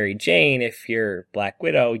know, Mary Jane, if you're Black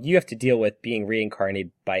Widow, you have to deal with being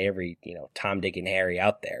reincarnated by every, you know, Tom, Dick, and Harry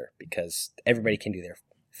out there, because everybody can do their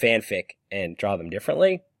fanfic and draw them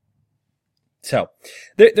differently. So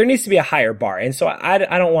there needs to be a higher bar. And so I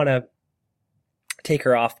don't want to take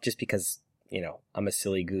her off just because, you know, I'm a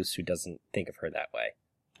silly goose who doesn't think of her that way.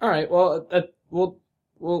 All right. Well,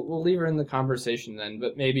 we'll leave her in the conversation then,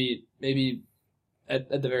 but maybe at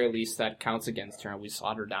the very least that counts against her and we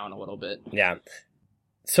slot her down a little bit. Yeah.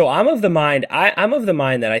 So I'm of the mind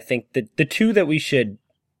that I think that the two that we should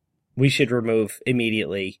remove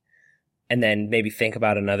immediately, and then maybe think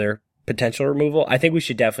about another potential removal. I think we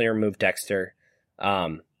should definitely remove Dexter.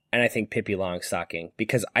 And I think Pippi Longstocking,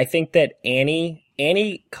 because I think that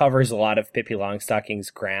Annie covers a lot of Pippi Longstocking's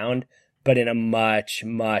ground, but in a much,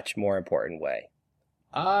 much more important way.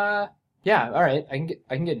 Yeah, all right.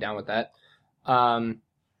 I can get down with that.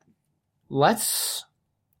 Let's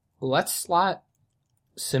slot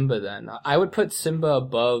Simba then. I would put Simba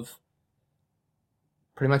above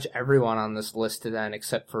pretty much everyone on this list then,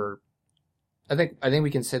 except for I think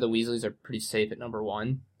we can say the Weasleys are pretty safe at number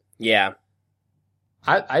 1. Yeah.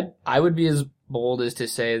 I would be as bold as to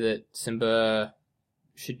say that Simba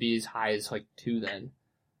should be as high as like 2 then.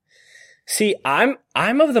 See, I'm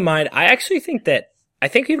of the mind. I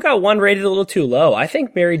think we've got one rated a little too low. I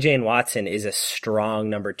think Mary Jane Watson is a strong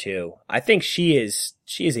number 2. I think she is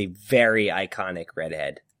a very iconic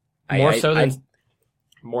redhead.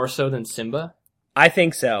 More so than Simba? I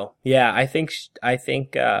think so. Yeah, I think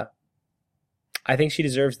she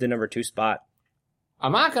deserves the number 2 spot.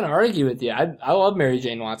 I'm not going to argue with you. I love Mary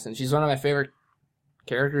Jane Watson. She's one of my favorite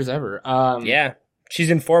characters ever. Yeah, she's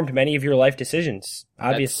informed many of your life decisions,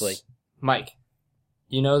 obviously. Mike,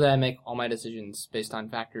 you know that I make all my decisions based on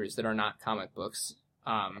factors that are not comic books.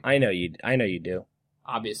 I know you do.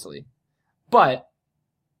 Obviously. But,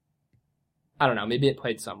 I don't know, maybe it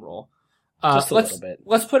played some role. Just a little bit.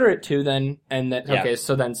 Let's put her at 2 then, and then, yeah. Okay,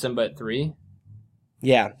 so then Simba at 3?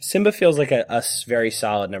 Yeah, Simba feels like a very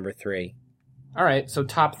solid number 3. Alright, so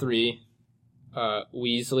top 3,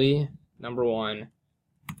 Weasley, number 1,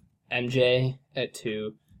 MJ at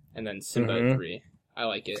 2, and then Simba at 3. I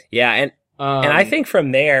like it. Yeah, and I think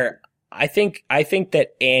from there, I think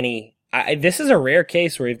that Annie, this is a rare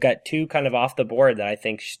case where we've got 2 kind of off the board that I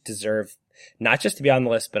think deserve not just to be on the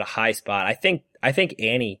list, but a high spot. I think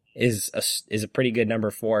Annie is a pretty good number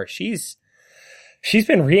 4. She's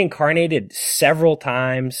been reincarnated several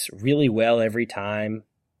times, really well every time.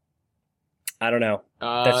 I don't know.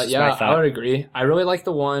 That's just my thought. I would agree. I really like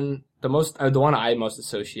the one I most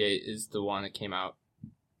associate is the one that came out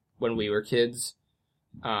when we were kids.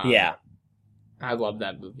 Yeah. I love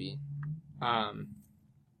that movie.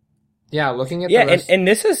 Yeah, looking at the rest... and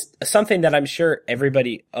this is something that I'm sure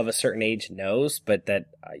everybody of a certain age knows, but that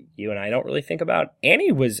you and I don't really think about.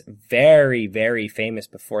 Annie was very, very famous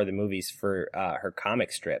before the movies for her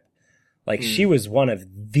comic strip. Like, she was one of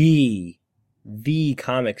the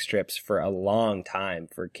comic strips for a long time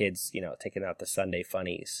for kids, you know, taking out the Sunday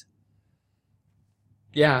funnies.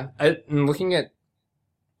 Yeah, I'm looking at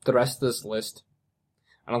the rest of this list.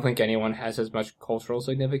 I don't think anyone has as much cultural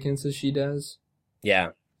significance as she does. Yeah.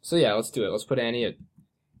 So yeah, let's do it. Let's put Annie at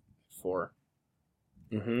 4.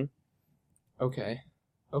 Mm-hmm. Okay.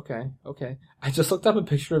 I just looked up a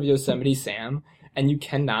picture of Yosemite Sam, and you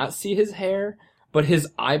cannot see his hair, but his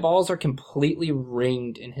eyeballs are completely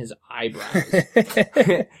ringed in his eyebrows.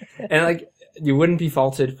 And like, you wouldn't be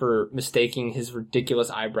faulted for mistaking his ridiculous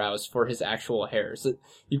eyebrows for his actual hair. So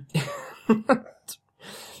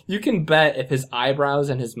you can bet if his eyebrows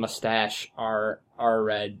and his mustache are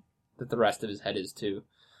red, that the rest of his head is too.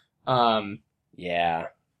 Yeah.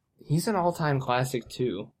 He's an all-time classic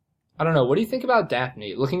too. I don't know. What do you think about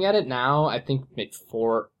Daphne? Looking at it now, I think maybe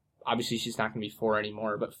 4. Obviously, she's not going to be 4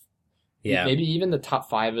 anymore, but yeah, maybe even the top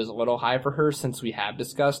 5 is a little high for her, since we have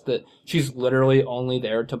discussed that she's literally only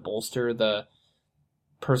there to bolster the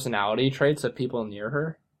personality traits of people near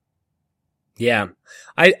her. Yeah.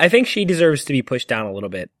 I think she deserves to be pushed down a little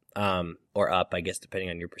bit. or up, I guess, depending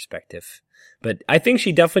on your perspective. But I think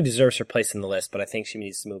she definitely deserves her place in the list, but I think she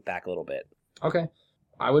needs to move back a little bit. Okay.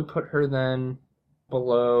 I would put her then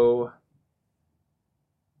below,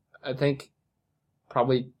 I think,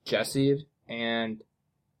 probably Jessie and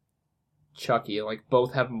Chucky. Like,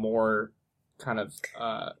 both have more kind of,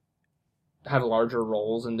 have larger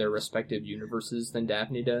roles in their respective universes than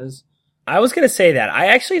Daphne does. I was going to say that. I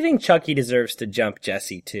actually think Chucky deserves to jump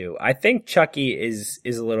Jessie, too. I think Chucky is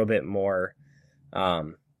a little bit more...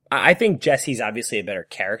 I think Jessie's obviously a better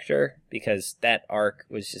character because that arc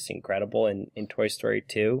was just incredible in Toy Story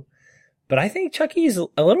 2. But I think Chucky is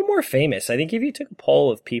a little more famous. I think if you took a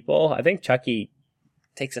poll of people, I think Chucky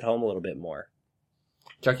takes it home a little bit more.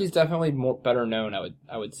 Chucky's definitely better known,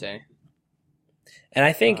 I would say. And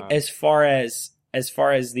I think as far as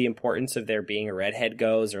the importance of there being a redhead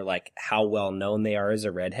goes, or like how well known they are as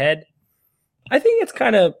a redhead, I think it's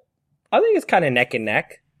kind of neck and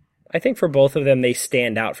neck. I think for both of them, they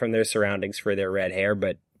stand out from their surroundings for their red hair,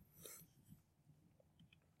 but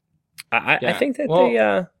I think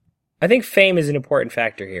that I think fame is an important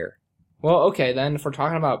factor here. Well, okay, then if we're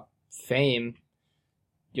talking about fame,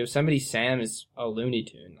 Yosemite Sam is a Looney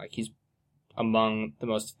Tune. Like, he's among the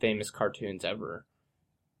most famous cartoons ever.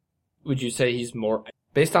 Would you say he's more...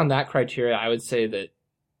 Based on that criteria, I would say that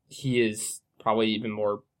he is probably even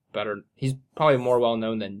more better. He's probably more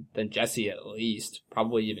well-known than Jessie, at least.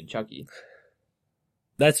 Probably even Chucky.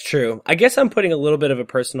 That's true. I guess I'm putting a little bit of a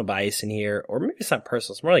personal bias in here, or maybe it's not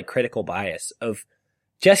personal, it's more like critical bias of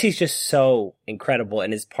Jessie's just so incredible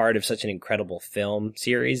and is part of such an incredible film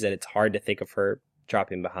series that it's hard to think of her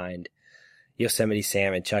dropping behind Yosemite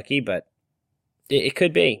Sam and Chucky, but it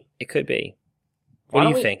could be. It could be. What do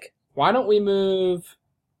you think? Why don't we move...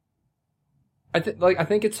 I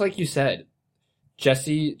think it's like you said.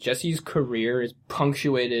 Jessie's career is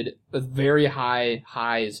punctuated with very high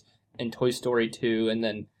highs in Toy Story 2 and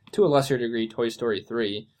then, to a lesser degree, Toy Story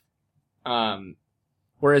 3.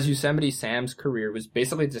 Whereas Yosemite Sam's career was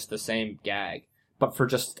basically just the same gag, but for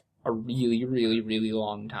just a really, really, really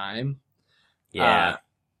long time. Yeah.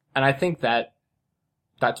 And I think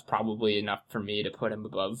that's probably enough for me to put him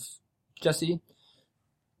above Jessie.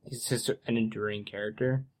 He's just an enduring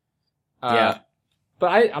character. Yeah. But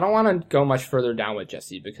I don't want to go much further down with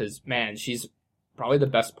Jessie because, man, she's probably the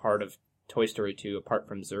best part of Toy Story 2, apart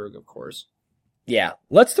from Zurg, of course. Yeah.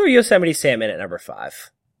 Let's throw Yosemite Sam in at number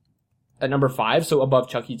 5. At number 5, so above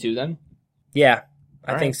Chucky 2 then? Yeah,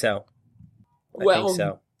 I think so. I think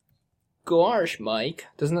so. Gosh, Mike.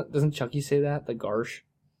 Doesn't Chucky say that? The gosh?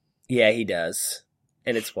 Yeah, he does.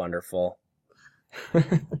 And it's wonderful. All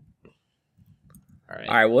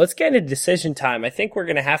right, well, let's get into decision time. I think we're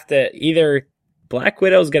going to have to either Black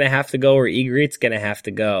Widow's going to have to go or Ygritte's going to have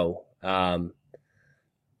to go. And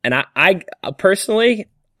I personally,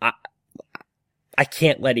 I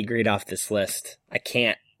can't let Ygritte off this list. I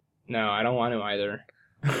can't. No, I don't want to either.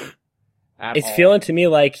 It's feeling to me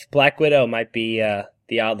like Black Widow might be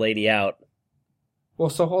the odd lady out. Well,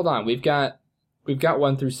 so hold on. We've got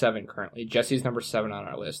 1 through 7 currently. Jessie's number 7 on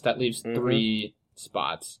our list. That leaves 3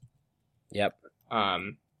 spots. Yep.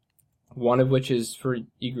 One of which is for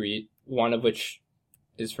Ygritte, one of which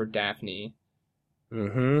is for Daphne.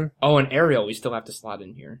 Mm-hmm. Oh, and Ariel we still have to slot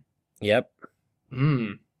in here. Yep.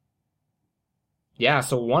 Yeah,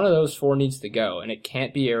 so one of those 4 needs to go, and it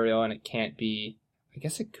can't be Ariel, and it can't be... I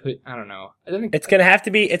guess it could... I don't know. It's gonna have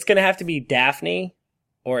to be Daphne,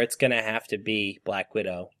 or it's gonna have to be Black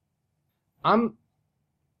Widow. I'm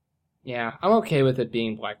okay with it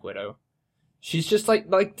being Black Widow. She's just like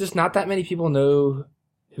there's not that many people know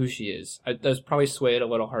who she is. That's probably swayed a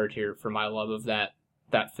little hard here for my love of that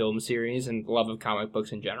film series and love of comic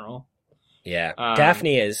books in general. Yeah.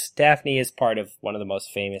 Daphne is part of one of the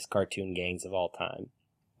most famous cartoon gangs of all time.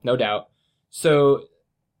 No doubt. So,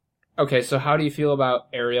 okay, so how do you feel about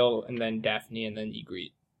Ariel and then Daphne and then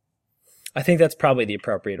Ygritte? I think that's probably the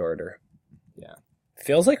appropriate order. Yeah.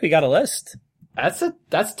 Feels like we got a list.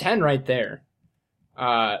 That's 10 right there.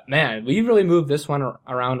 Man, we really moved this one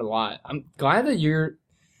around a lot. I'm glad that you're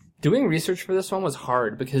doing research for this one was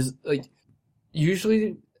hard because, like,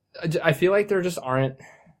 usually I feel like there just aren't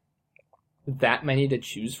that many to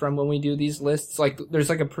choose from when we do these lists. Like, there's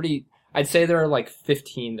like I'd say there are like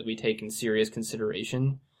 15 that we take in serious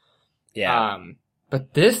consideration. Yeah.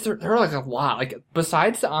 But there are like a lot. Like,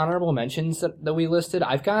 besides the honorable mentions that we listed,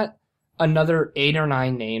 I've got another 8 or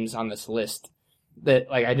 9 names on this list that,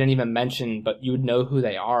 like, I didn't even mention, but you would know who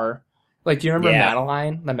they are. Like, do you remember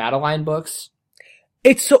Madeline? The Madeline books?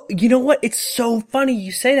 It's so, you know what? It's so funny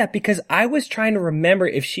you say that because I was trying to remember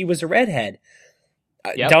if she was a redhead.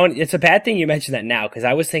 Yep. It's a bad thing you mentioned that now, because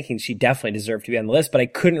I was thinking she definitely deserved to be on the list, but I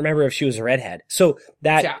couldn't remember if she was a redhead. So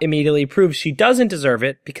that immediately proves she doesn't deserve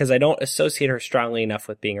it, because I don't associate her strongly enough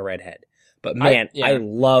with being a redhead. But man, I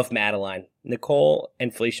love Madeline. Nicole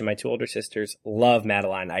and Felicia, my two older sisters, love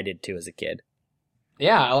Madeline. I did too as a kid.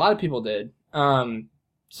 Yeah, a lot of people did.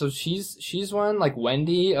 So she's one, like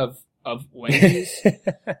Wendy of Wendy's,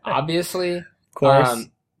 obviously. Of course.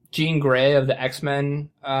 Jean Grey of the X-Men,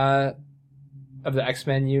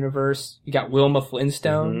 universe. You got Wilma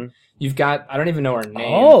Flintstone. Mm-hmm. You've got, I don't even know her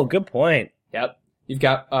name. Oh, good point. Yep. You've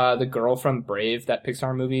got, the girl from Brave, that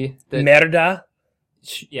Pixar movie. Merida?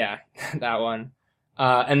 Yeah, that one.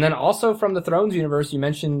 And then also from the Thrones universe, you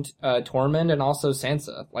mentioned, Tormund and also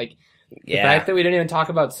Sansa. Like, the fact that we didn't even talk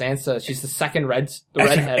about Sansa, she's the second redhead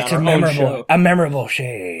on our own show. A memorable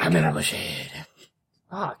shade.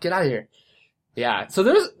 Ah, get out of here. Yeah, so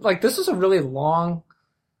this is a really long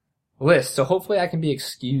list, so hopefully I can be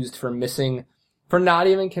excused for not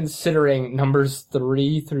even considering numbers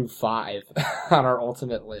 3 through 5 on our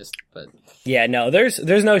ultimate list. But yeah, no, there's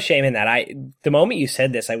no shame in that. The moment you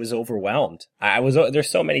said this, I was overwhelmed. There's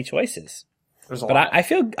so many choices. There's a lot. I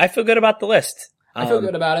feel good about the list. I feel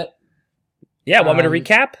good about it. Yeah, want me to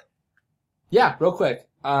recap? Yeah, real quick.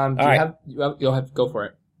 You'll have to go for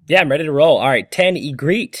it. Yeah, I'm ready to roll. All right, 10,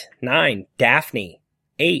 Ygritte. 9, Daphne.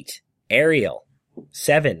 8, Ariel.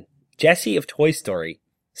 7, Jessie of Toy Story.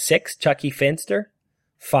 6, Chucky Finster.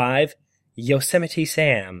 5, Yosemite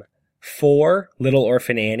Sam. 4, Little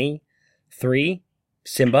Orphan Annie. 3,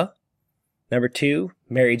 Simba. Number 2,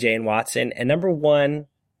 Mary Jane Watson. And number 1,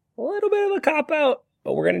 a little bit of a cop-out,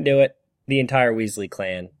 but we're going to do it, the entire Weasley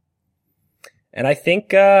clan. And I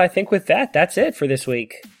think with that, that's it for this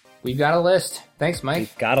week. We've got a list. Thanks, Mike.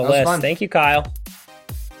 We've got a list. Fun. Thank you, Kyle.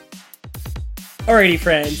 Alrighty,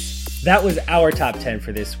 friends. That was our top 10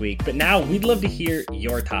 for this week. But now we'd love to hear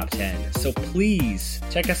your top 10. So please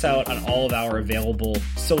check us out on all of our available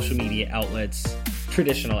social media outlets,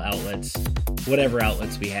 traditional outlets, whatever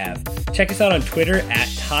outlets we have. Check us out on Twitter at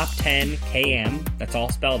Top10KM. That's all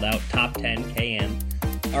spelled out,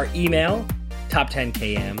 Top10KM. Our email,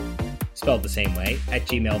 Top10KM, spelled the same way, at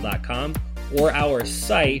gmail.com. Or our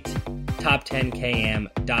site,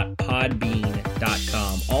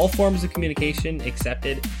 top10km.podbean.com. All forms of communication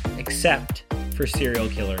accepted, except for serial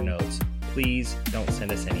killer notes. Please don't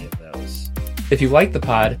send us any of those. If you like the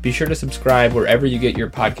pod, be sure to subscribe wherever you get your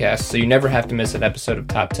podcasts so you never have to miss an episode of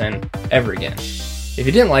Top 10 ever again. If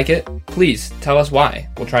you didn't like it, please tell us why.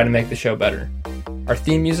 We'll try to make the show better. Our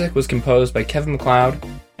theme music was composed by Kevin MacLeod,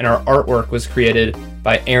 and our artwork was created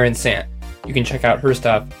by Erin Sant. You can check out her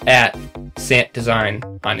stuff at Sant Design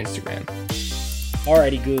on Instagram.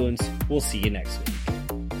 Alrighty, goons. We'll see you next week.